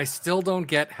still don't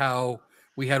get how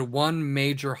we had one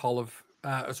major all-star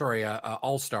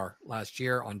last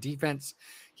year on defense.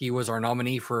 He was our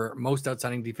nominee for most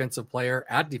outstanding defensive player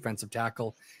at defensive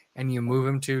tackle, and you move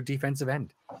him to defensive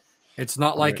end. It's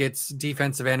not like it's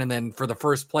defensive end and then for the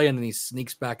first play and then he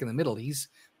sneaks back in the middle. He's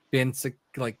been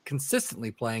like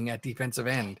consistently playing at defensive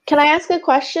end. Can I ask a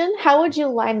question? How would you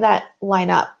line up? Would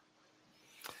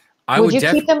you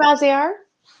keep them as they are?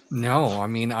 No, I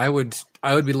mean I would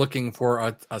be looking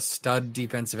for a stud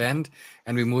defensive end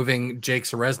and be moving Jake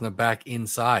Serezna back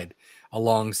inside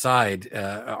alongside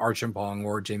Archampong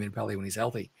or Jamin Pelly when he's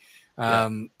healthy.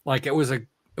 Like it was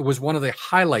one of the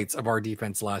highlights of our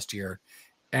defense last year,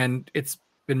 and it's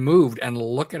been moved. And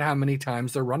look at how many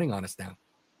times they're running on us now.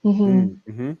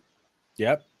 Mm-hmm. Mm-hmm.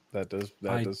 Yep, I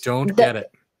don't get it.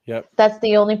 Yep, that's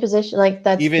the only position. Like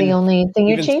that's the only thing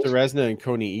you change. Serezna and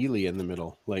Coney Ely in the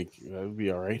middle, like that would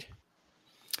be all right.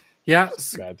 Yeah,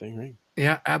 bad thing, right?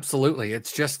 Yeah, absolutely.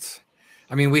 It's just,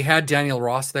 I mean, we had Daniel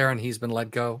Ross there, and he's been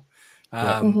let go.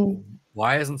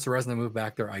 Why hasn't Serezna moved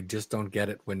back there? I just don't get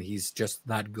it when he's just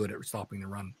that good at stopping the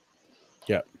run.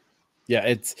 Yeah.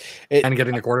 And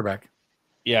getting the quarterback.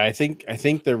 Yeah, I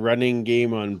think the running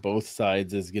game on both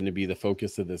sides is going to be the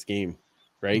focus of this game,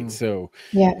 right? So,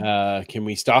 can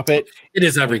we stop it? It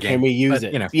is every game. Can we use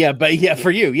it? You know. Yeah, but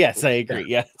for you, yes, I agree.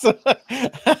 Yeah.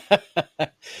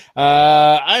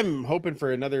 I'm hoping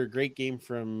for another great game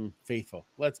from Faithful.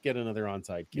 Let's get another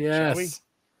onside kick, shall we?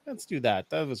 Let's do that.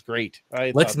 That was great.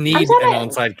 Let's need an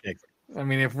onside kick. I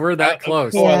mean, if we're that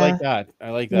close. I like that. I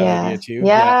like that idea too.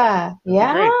 Yeah.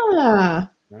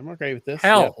 I'm okay with this.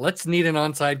 Let's need an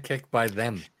onside kick by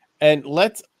them. And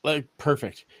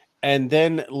perfect. And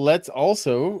then let's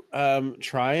also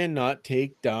try and not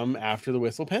take dumb after the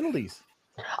whistle penalties.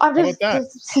 I'm just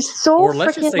so or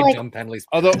let's just say like, dumb penalties.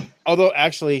 Although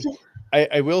actually,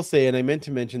 I will say, and I meant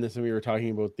to mention this when we were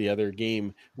talking about the other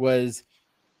game, was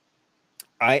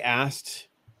I asked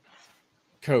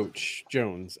Coach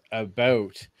Jones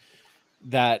about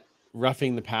that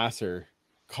roughing the passer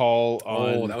call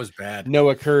on that was bad.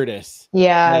 Noah Curtis.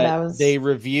 Yeah, that was they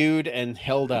reviewed and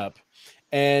held up.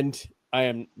 And I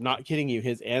am not kidding you.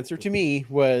 His answer to me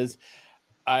was,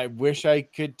 I wish I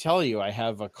could tell you. I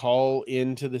have a call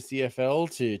into the CFL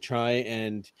to try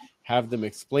and have them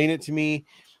explain it to me.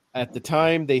 At the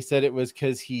time, they said it was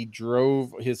because he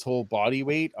drove his whole body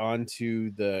weight onto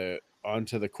the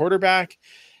quarterback.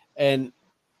 And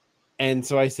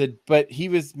so I said, but he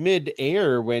was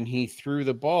mid-air when he threw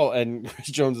the ball. And Chris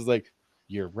Jones is like,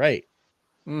 you're right.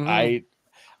 Mm-hmm.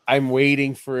 I'm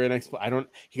waiting for an explanation.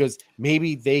 He goes,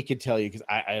 maybe they could tell you, because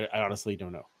I honestly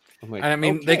don't know. I'm like, I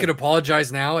mean, they could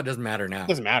apologize now. It doesn't matter now. It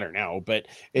doesn't matter now, but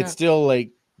it's still like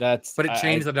that's. But it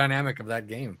changed the dynamic of that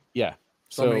game. Yeah.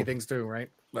 So many things too, right?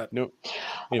 But nope.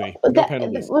 Anyway, no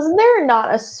penalties. Wasn't there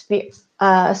not a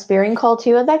spearing call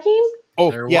too at that game? Oh,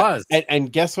 there was.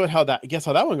 And guess what? Guess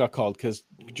how that one got called? Because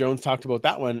Jones talked about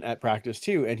that one at practice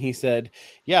too, and he said,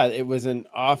 yeah, it was an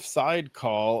offside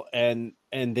call, and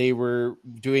they were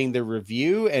doing the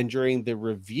review, and during the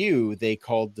review, they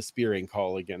called the spearing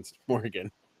call against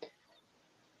Morgan.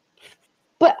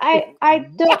 But I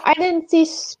didn't see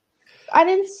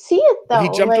it though. He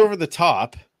jumped over the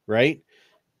top, right?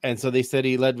 And so they said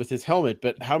he led with his helmet.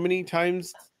 But how many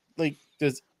times,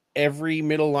 does every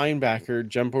middle linebacker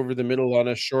jump over the middle on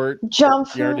a short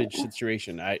yardage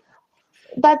situation?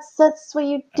 That's what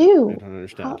you do. I don't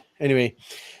understand. Anyway,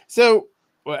 so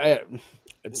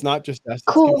it's not just us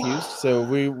that's confused. So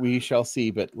we shall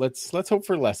see. But let's hope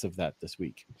for less of that this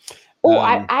week. Oh,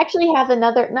 I actually have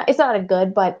another. It's not a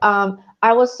good, but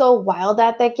I was so wild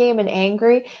at that game and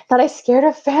angry that I scared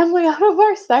a family out of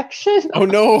our section. Oh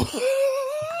no!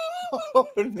 Oh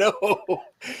no!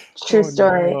 True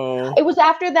story. No. It was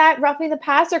after that roughing the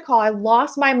passer call. I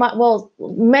lost my mind. Well,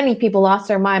 many people lost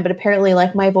their mind, but apparently,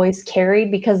 like, my voice carried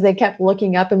because they kept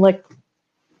looking up and like,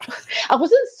 I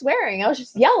wasn't swearing. I was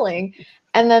just yelling,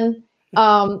 and then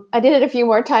I did it a few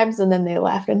more times, and then they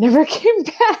laughed and never came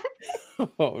back.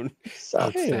 Oh,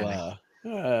 so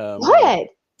what?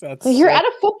 You're at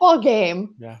a football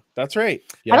game. Yeah, that's right.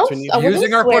 Yeah, I wasn't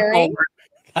using our football.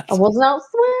 I was not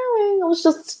swearing. I was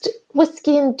just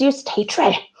whiskey-induced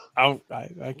hatred.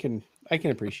 I can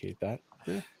appreciate that.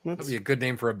 Yeah, that'd be a good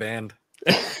name for a band.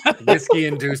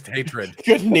 Whiskey-induced hatred.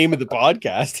 Good name of the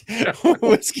podcast.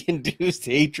 Whiskey-induced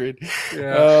hatred.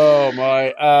 Yeah. Oh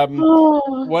my.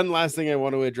 One last thing I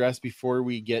want to address before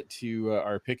we get to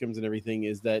our pick'ems and everything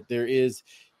is that there is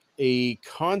a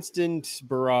constant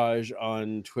barrage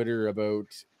on Twitter about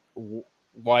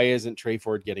why isn't Trey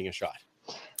Ford getting a shot?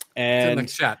 And it's in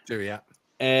the chat too, yeah.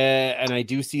 And I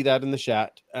do see that in the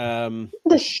chat. The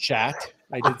chat.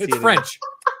 I did see it's French.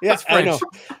 Yeah, French. I know.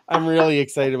 I'm really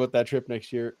excited about that trip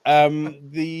next year.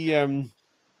 No.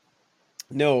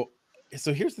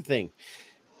 So here's the thing,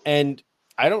 and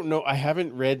I don't know. I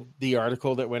haven't read the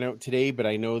article that went out today, but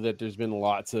I know that there's been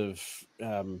lots of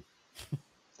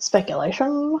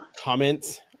speculation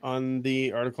comments on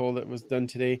the article that was done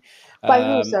today. By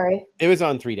who? Sorry, it was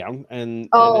on 3 Down, and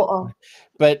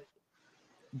but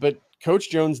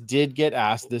Coach Jones did get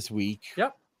asked this week.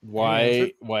 Yep.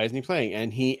 Why isn't he playing?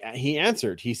 And he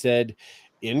answered. He said,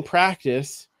 in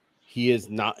practice, he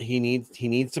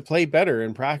needs to play better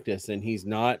in practice, and he's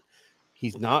not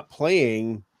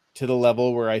playing to the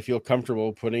level where I feel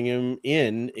comfortable putting him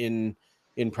in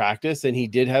practice. And he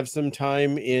did have some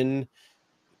time in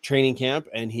training camp,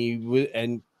 and he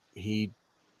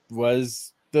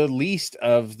was the least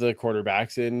of the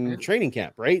quarterbacks in training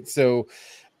camp, right? So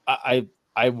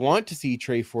I want to see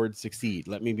Trey Ford succeed.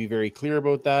 Let me be very clear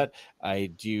about that.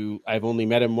 I've only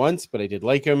met him once, but I did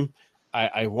like him.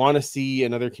 I want to see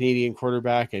another Canadian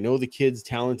quarterback. I know the kid's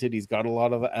talented. He's got a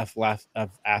lot of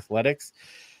athletics,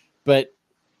 but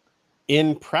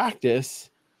in practice,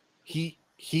 he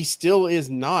still is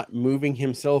not moving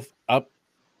himself up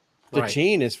the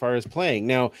chain as far as playing.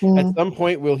 Now, at some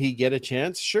point, will he get a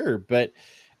chance? Sure. But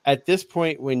at this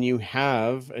point, when you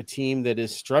have a team that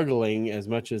is struggling as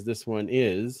much as this one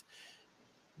is,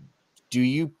 do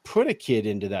you put a kid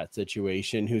into that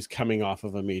situation who's coming off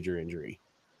of a major injury?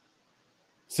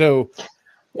 So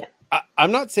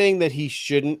I'm not saying that he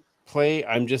shouldn't play.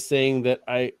 I'm just saying that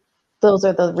those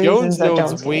are the reasons Jones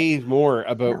knows way more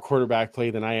about quarterback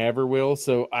play than I ever will.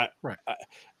 So I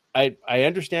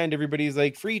understand everybody's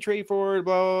like free Trey Ford,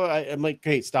 blah, blah. I'm like,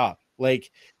 okay, stop. Like,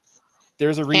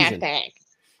 there's a reason.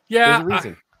 Yeah,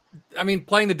 I mean,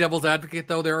 playing the devil's advocate,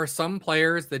 though, there are some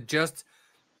players that just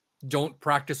don't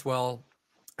practice well,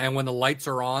 and when the lights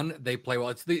are on, they play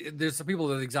well. There's some people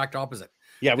that are the exact opposite.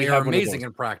 Yeah, they are amazing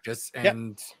in practice,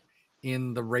 and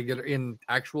in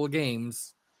actual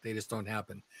games, they just don't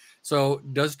happen. So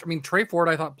Trey Ford,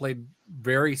 I thought, played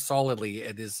very solidly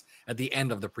at the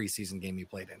end of the preseason game he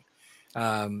played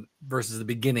in, versus the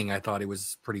beginning. I thought he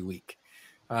was pretty weak.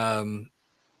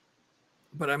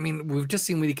 But I mean, we've just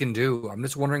seen what he can do. I'm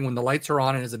just wondering, when the lights are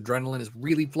on and his adrenaline is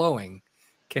really flowing,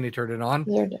 can he turn it on?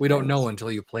 We don't know until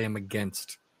you play him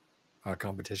against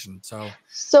competition. So,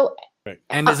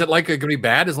 and is it like going to be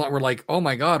bad? Is not we're like, oh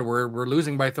my God, we're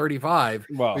losing by 35.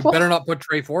 Well, we better not put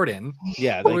Trey Ford in.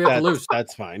 Yeah,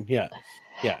 that's fine. Yeah,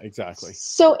 exactly.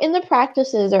 So in the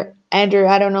practices, or Andrew,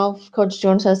 I don't know if Coach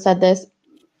Jones has said this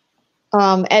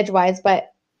edgewise, but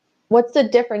what's the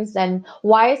difference then?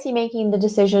 Why is he making the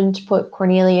decision to put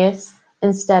Cornelius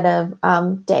instead of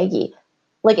Daggy?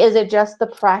 Like, is it just the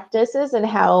practices and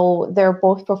how they're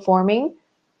both performing?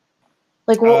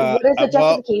 Like, what is the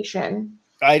justification?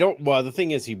 The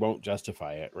thing is, he won't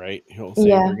justify it, right? He'll say,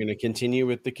 we're going to continue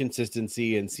with the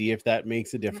consistency and see if that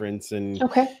makes a difference, and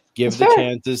give the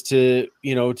chances to,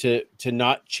 to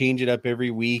not change it up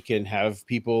every week and have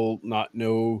people not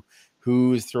know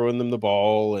who's throwing them the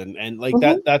ball, and like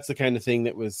that's the kind of thing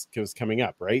that was coming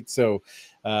up, right? So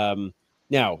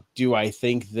now, do I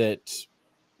think that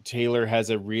Taylor has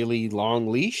a really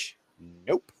long leash?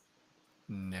 Nope.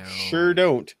 No. Sure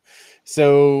don't.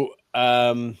 So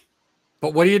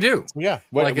but what do you do? Yeah.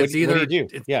 It's either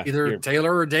either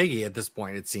Taylor or Daggy at this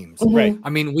point, it seems. Right. I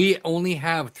mean, we only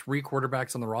have 3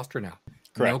 quarterbacks on the roster now.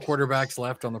 Correct. No quarterbacks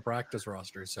left on the practice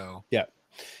roster. So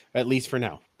at least for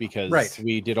now, because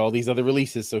we did all these other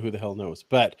releases. So who the hell knows?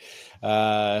 But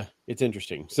it's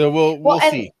interesting. So we'll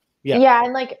see. Yeah,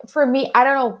 and like for me, I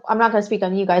don't know, I'm not gonna speak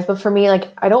on you guys, but for me,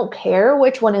 like I don't care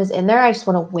which one is in there. I just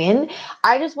want to win.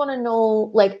 I just want to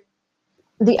know like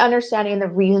the understanding and the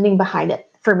reasoning behind it.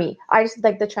 For me, I just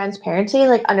like the transparency,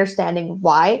 like understanding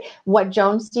why, what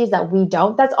Jones sees that we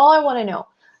don't. That's all I want to know.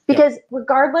 Because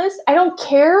regardless, I don't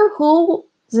care whose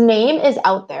name is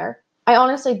out there. I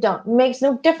honestly don't. It makes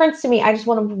no difference to me. I just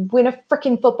want to win a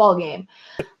freaking football game.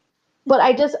 But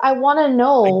I want to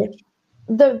know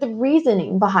the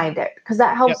reasoning behind it, because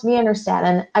that helps me understand.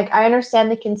 And I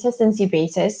understand the consistency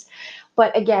basis,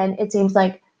 but again, it seems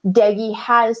like Deggy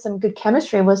has some good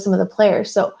chemistry with some of the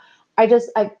players. So is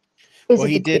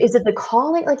it the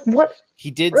calling? Like what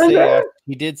he did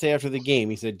say after the game,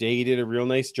 he said Deggy did a real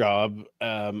nice job,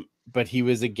 but he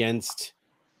was against,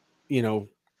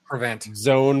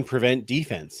 prevent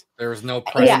defense. There was no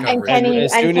press coverage. And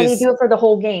can he do it for the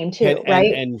whole game too,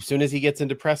 right? And as soon as he gets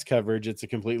into press coverage, it's a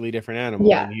completely different animal.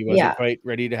 Yeah, and he wasn't quite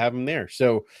ready to have him there.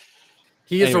 So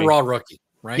he is a raw rookie,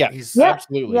 right? Yeah,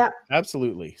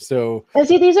 absolutely. So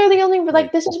see, these are the only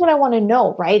this is what I want to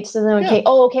know, right? So then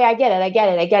I get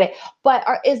it. But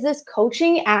is this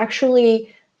coaching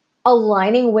actually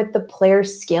aligning with the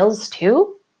players' skills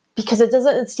too? Because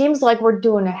it seems like we're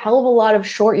doing a hell of a lot of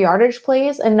short yardage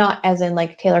plays, and not as in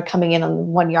like Taylor coming in on the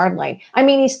 1 yard line. I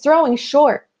mean, he's throwing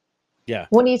short. Yeah.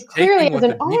 When he's clearly has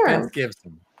an arm.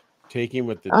 Taking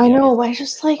with the I know. I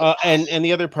just like and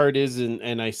the other part is,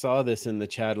 and I saw this in the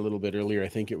chat a little bit earlier. I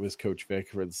think it was Coach Vic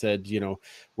who said,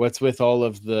 what's with all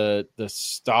of the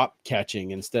stop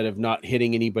catching instead of not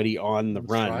hitting anybody on the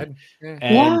run,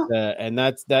 and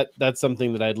that's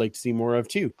something that I'd like to see more of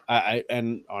too.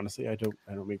 And honestly, I don't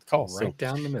make the call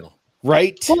down the middle.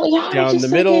 Down the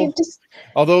middle.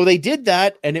 Although they did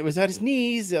that, and it was at his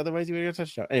knees. Otherwise, he would have got a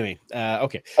touchdown. Anyway,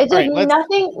 okay. It's just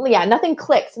nothing. Yeah, nothing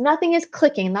clicks. Nothing is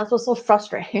clicking. That's what's so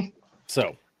frustrating.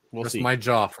 So we'll see. My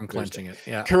jaw from clenching it.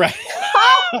 Yeah, correct.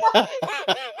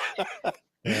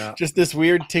 Just this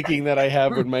weird ticking that I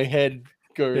have when my head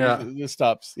goes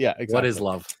stops. Yeah, exactly. What is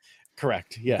love?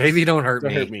 Correct. Yeah. Baby, don't hurt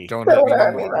me. Don't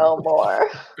hurt me no more.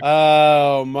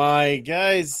 Oh my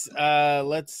guys.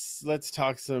 Let's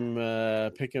talk some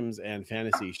pick'ems and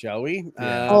fantasy, shall we?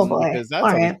 Oh boy. Because that's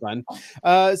always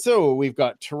fun. So we've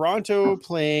got Toronto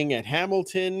playing at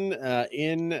Hamilton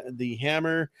in the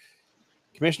Hammer.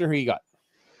 Commissioner, who you got?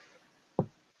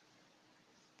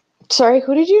 Sorry,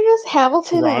 who did you just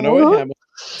Hamilton? Toronto.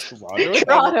 That's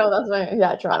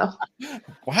right. Toronto.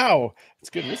 Wow,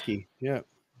 it's good whiskey. Yeah.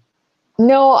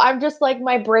 No, I'm just like,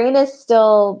 my brain is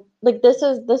still like, this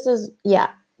is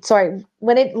sorry.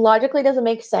 When it logically doesn't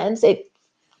make sense,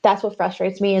 that's what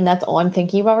frustrates me, and that's all I'm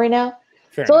thinking about right now.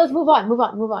 Fair enough. Let's move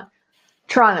on.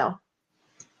 Toronto.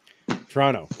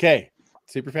 Okay.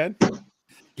 Superfan?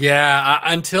 Yeah,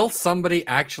 until somebody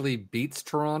actually beats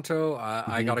Toronto,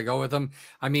 I got to go with them.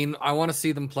 I mean, I want to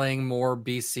see them playing more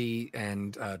BC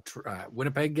and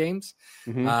Winnipeg games.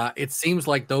 It seems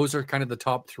like those are kind of the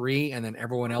top three, and then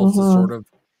everyone else is sort of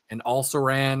an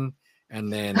also-ran,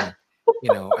 and then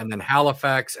and then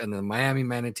Halifax, and then Miami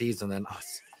Manatees, and then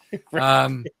us.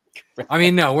 I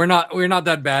mean, no, we're not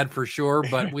that bad for sure,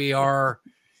 but we are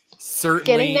certainly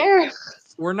getting there.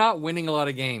 We're not winning a lot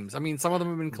of games. I mean, some of them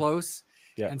have been close.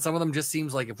 Yeah. And some of them just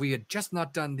seems like if we had just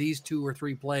not done these 2 or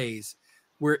 3 plays,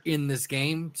 we're in this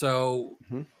game. So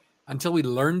until we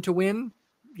learn to win,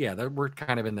 we're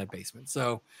kind of in that basement.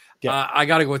 So I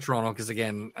got to go with Toronto because,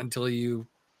 again, until you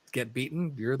get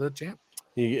beaten, you're the champ.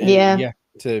 Yeah.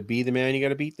 To be the man, you got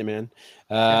to beat the man.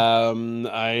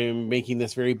 I'm making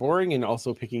this very boring and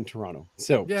also picking Toronto.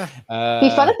 So be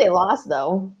fun if they lost,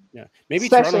 though. Yeah, maybe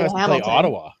Toronto has to play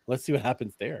Ottawa. Let's see what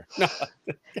happens there.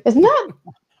 Isn't that?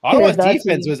 Ottawa's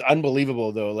defense was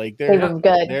unbelievable, though. Like they were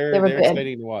good. They're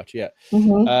exciting to watch. Yeah.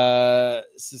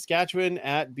 Saskatchewan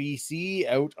at BC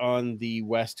out on the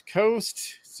West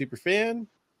Coast. Super fan.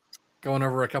 Going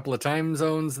over a couple of time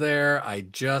zones there. I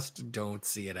just don't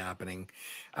see it happening.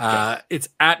 It's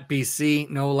at BC,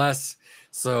 no less.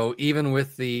 So even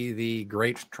with the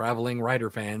great traveling Rider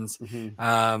fans,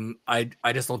 I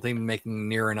just don't think making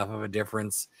near enough of a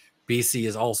difference. BC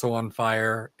is also on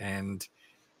fire, and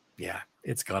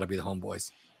it's got to be the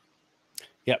homeboys.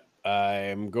 Yep,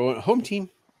 I'm going home team.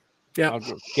 Yeah.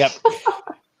 Yep.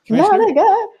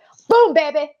 Boom,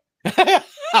 baby. That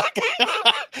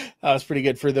was pretty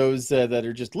good for those that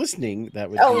are just listening.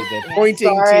 That would be the pointing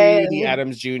to the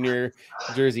Adams Jr.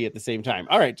 jersey at the same time.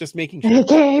 All right, just making sure.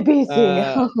 Okay,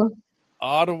 BC.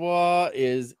 Ottawa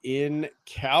is in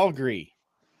Calgary.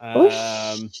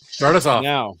 Start us off.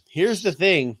 Now, here's the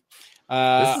thing.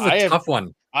 This is a tough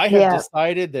one. I have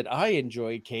decided that I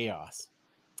enjoy chaos,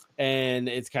 and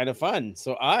it's kind of fun.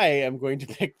 So I am going to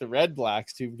pick the Red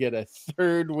Blacks to get a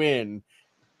third win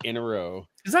in a row.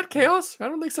 Is that chaos? I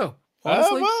don't think so.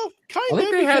 Honestly, well, kind of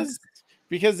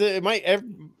because it might,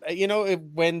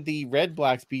 when the Red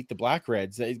Blacks beat the Black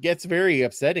Reds, it gets very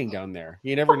upsetting down there.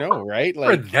 You never know, right?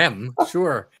 For them,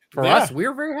 sure. For us,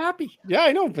 we're very happy. Yeah,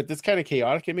 I know, but it's kind of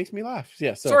chaotic. It makes me laugh.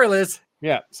 Yeah. So, sorry, Liz.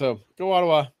 Yeah. So go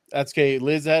Ottawa. That's okay.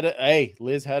 Liz had a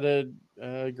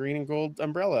green and gold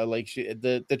umbrella. Like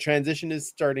the transition is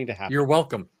starting to happen. You're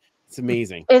welcome. It's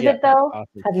amazing. Is it though?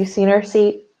 Awesome. Have you seen her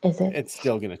seat? Is it? It's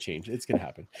still gonna change. It's gonna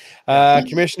happen.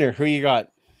 Commissioner, who you got?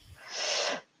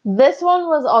 This one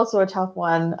was also a tough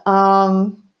one.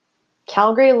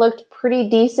 Calgary looked pretty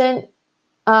decent,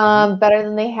 better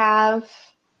than they have.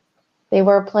 They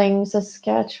were playing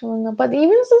Saskatchewan, but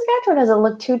even Saskatchewan doesn't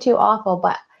look too awful.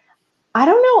 But I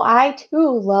don't know. I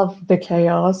too love the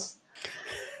chaos,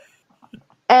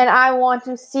 and I want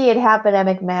to see it happen at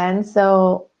McMahon.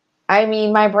 So, I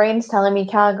mean, my brain's telling me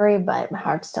Calgary, but my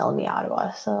heart's telling me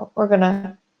Ottawa. So I'm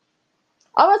gonna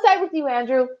side with you,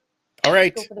 Andrew. All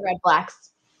right, go for the Red Blacks.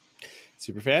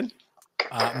 Superfan.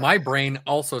 My brain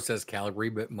also says Calgary,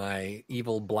 but my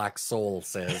evil black soul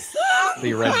says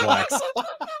the Red Blacks.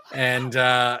 And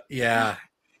I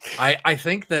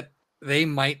think that they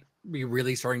might be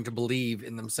really starting to believe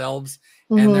in themselves,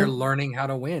 and they're learning how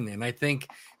to win. And I think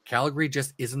Calgary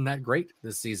just isn't that great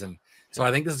this season. So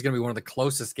I think this is going to be one of the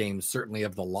closest games, certainly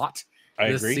of the lot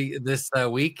this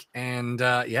week. And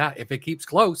if it keeps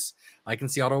close, I can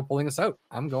see Ottawa pulling us out.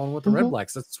 I'm going with the Red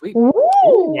Blacks. That's sweet. Ooh,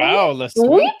 wow, let's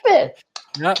sweep it.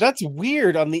 Yeah. That's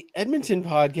weird. On the Edmonton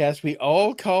podcast, we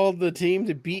all called the team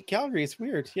to beat Calgary. It's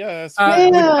weird. Yeah, I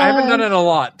haven't done it a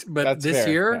lot, but that's this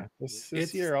fair. year,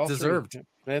 this year, all deserved.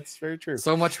 That's very true.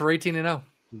 So much for 18-0.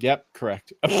 Yep,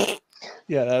 correct.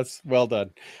 Yeah, that's well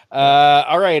done.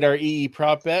 All right, our EE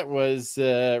prop bet was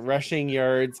rushing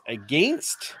yards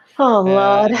against. Oh,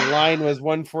 Lord. The line was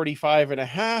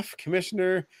 145.5.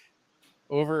 Commissioner,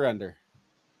 over or under?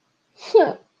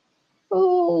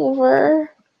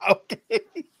 Over. Okay.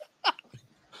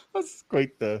 That's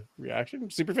quite the reaction.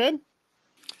 Superfan?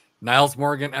 Niles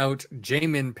Morgan out,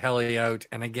 Jamin Pelly out,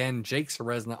 and again, Jake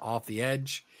Seresna off the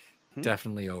edge.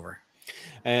 Definitely over.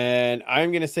 And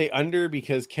I'm going to say under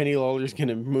because Kenny Lawler's going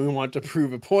to want to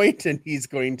prove a point, and he's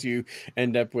going to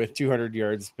end up with 200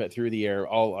 yards but through the air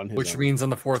all on his Which own. Means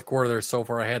in the fourth quarter, they're so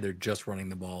far ahead, they're just running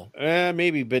the ball.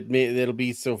 Maybe, but it'll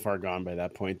be so far gone by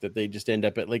that point that they just end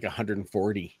up at like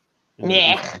 140.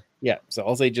 Yeah, so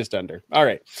I'll say just under. All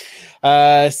right.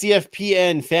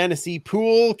 CFPN Fantasy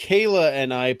Pool. Kayla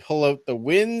and I pull out the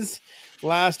wins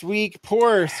last week.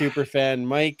 Poor Superfan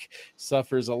Mike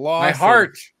suffers a loss. My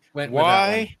heart went with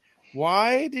that one.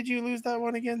 Why did you lose that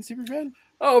one again, Superfan?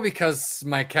 Oh, because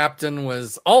my captain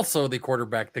was also the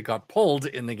quarterback that got pulled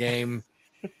in the game.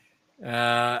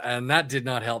 And that did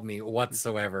not help me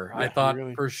whatsoever. Yeah, I thought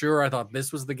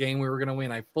this was the game we were going to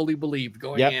win. I fully believed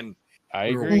going in. I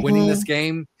we agree. were winning this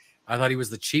game. I thought he was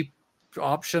the cheap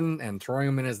option, and throwing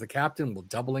him in as the captain while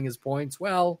doubling his points.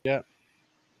 Well,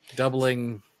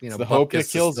 doubling, the hope that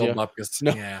kills you. Bupkis.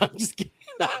 No, yeah, I'm just kidding.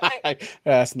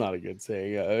 That's not a good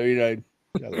saying. I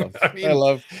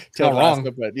love Ted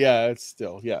Lasso, but it's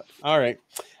still All right.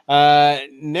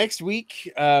 Next week,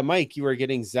 Mike, you are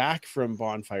getting Zach from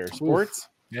Bonfire Sports.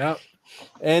 Yeah.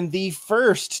 And the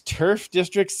first Turf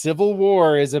District Civil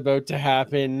War is about to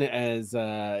happen as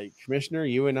Commissioner,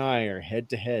 you and I are head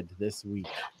to head this week.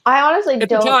 I honestly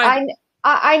don't.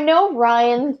 I know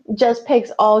Ryan just picks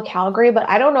all Calgary, but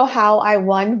I don't know how I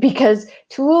won because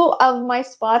 2 of my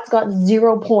spots got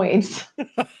 0 points.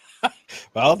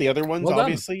 Well, the other ones,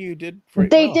 obviously, you did.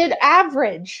 They did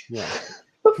average. Yeah.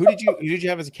 Who did you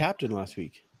have as a captain last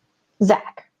week?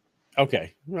 Zach.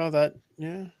 Okay. Well,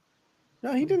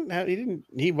 no, he didn't.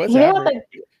 He was average.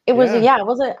 It wasn't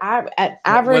at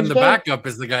average. When the backup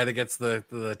is the guy that gets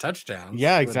the touchdown.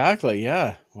 Yeah, exactly.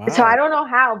 Yeah. Wow. So I don't know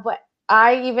how, but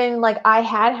I even I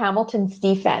had Hamilton's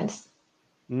defense,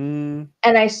 and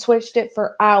I switched it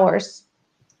for hours,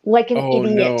 like an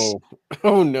idiot.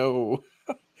 Oh no!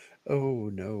 Oh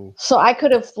no! So I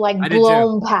could have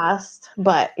blown past,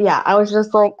 but I was just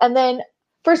and then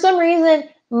for some reason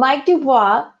Mike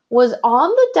Dubois was on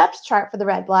the depth chart for the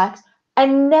Red Blacks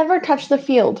and never touched the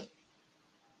field.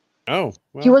 Oh,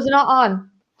 well. He was not on. I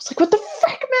was like, what the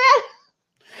frick, man?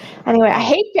 Anyway, I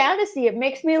hate fantasy. It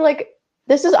makes me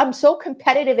I'm so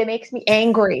competitive. It makes me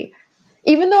angry.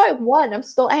 Even though I won, I'm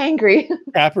still angry.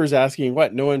 Capper's asking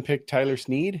what? No one picked Tyler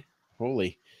Sneed?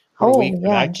 Holy. Week for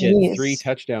that kid. 3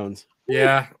 touchdowns.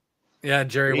 Yeah. Yeah.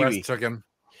 Jerry West took him.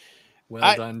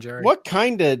 Well done, Jerry. What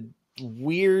kind of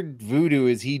weird voodoo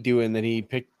is he doing that he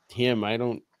picked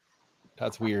him?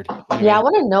 That's weird. Anyway. Yeah, I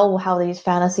want to know how these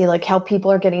fantasy, like how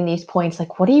people are getting these points.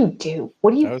 Like, what do you do?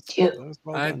 What do you do?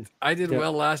 Well I did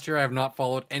well last year. I have not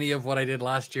followed any of what I did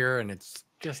last year, and it's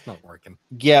just not working.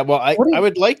 Yeah, well, I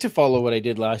would like to follow what I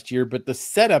did last year, but the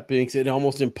setup makes it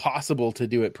almost impossible to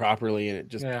do it properly, and it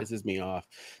just pisses me off.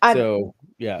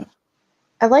 Yeah.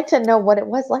 I'd like to know what it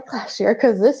was like last year,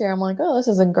 because this year I'm like, oh, this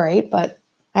isn't great, but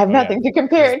I have nothing to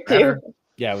compare it to.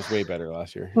 Yeah, it was way better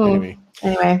last year. Anyway.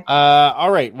 All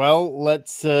right. Well,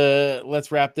 let's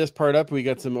wrap this part up. We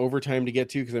got some overtime to get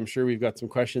to because I'm sure we've got some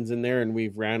questions in there and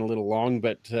we've ran a little long.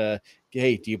 But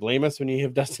hey, do you blame us when you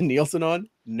have Dustin Nielson on?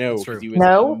 No, because he was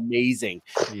amazing.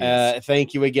 Yes.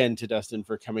 Thank you again to Dustin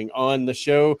for coming on the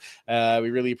show. We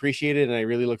really appreciate it, and I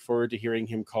really look forward to hearing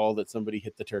him call that somebody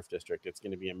hit the turf district. It's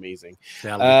going to be amazing.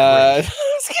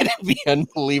 It's going to be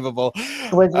unbelievable.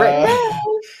 It was written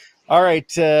all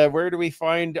right, where do we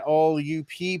find all you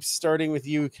peeps, starting with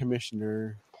you,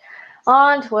 Commissioner?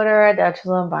 On Twitter at Dutch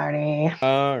Lombardi.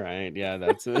 All right, yeah,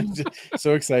 that's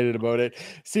so excited about it.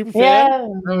 Superfan? Yeah.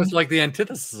 That was like the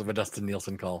antithesis of a Dustin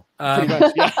Nielson call. Pretty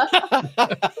much, yeah.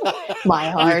 My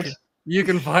heart. You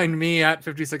can find me at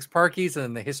 56 Parkies,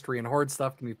 and the history and horde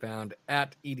stuff can be found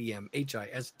at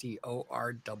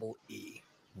EDMHISTOREE.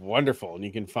 Wonderful. And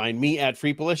you can find me at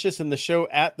Freepalicious and the show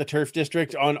at the Turf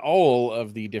District on all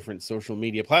of the different social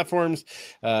media platforms,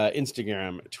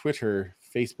 Instagram, Twitter,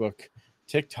 Facebook,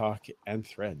 TikTok, and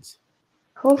Threads.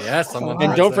 Yes,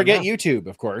 and don't forget YouTube,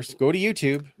 of course. Go to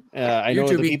YouTube. I know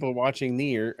the people watching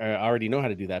already know how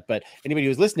to do that, but anybody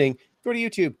who's listening, go to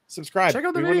YouTube, subscribe. Check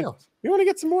out the videos. We want to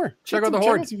get some more. Check out the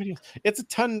horde. It's a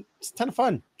ton of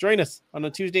fun. Join us on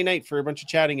a Tuesday night for a bunch of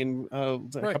chatting and a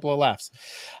couple of laughs.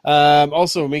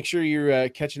 Also, make sure you're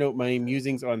catching out my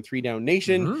musings on 3 Down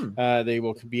Nation. They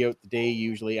will be out the day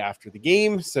usually after the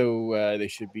game, so they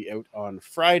should be out on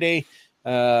Friday.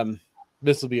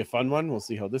 This will be a fun one. We'll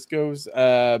see how this goes.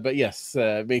 But yes,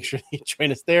 make sure you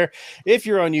join us there. If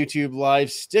you're on YouTube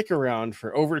Live, stick around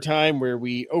for overtime where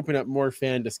we open up more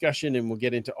fan discussion and we'll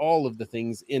get into all of the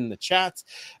things in the chats.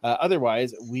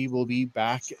 Otherwise, we will be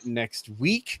back next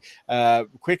week.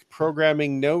 Quick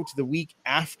programming note, the week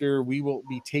after we will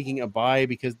be taking a bye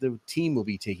because the team will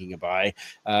be taking a bye.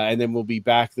 And then we'll be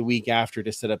back the week after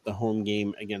to set up the home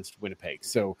game against Winnipeg.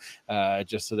 So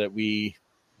just so that we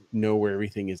know where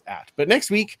everything is at. But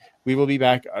next week, we will be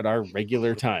back at our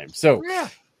regular time. So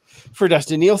for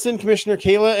Dustin Nielson, Commissioner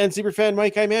Kayla, and Superfan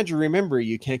Mike, I'm Andrew. Remember,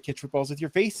 you can't catch footballs with your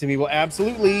face, and we will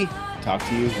absolutely talk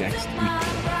to you next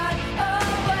week.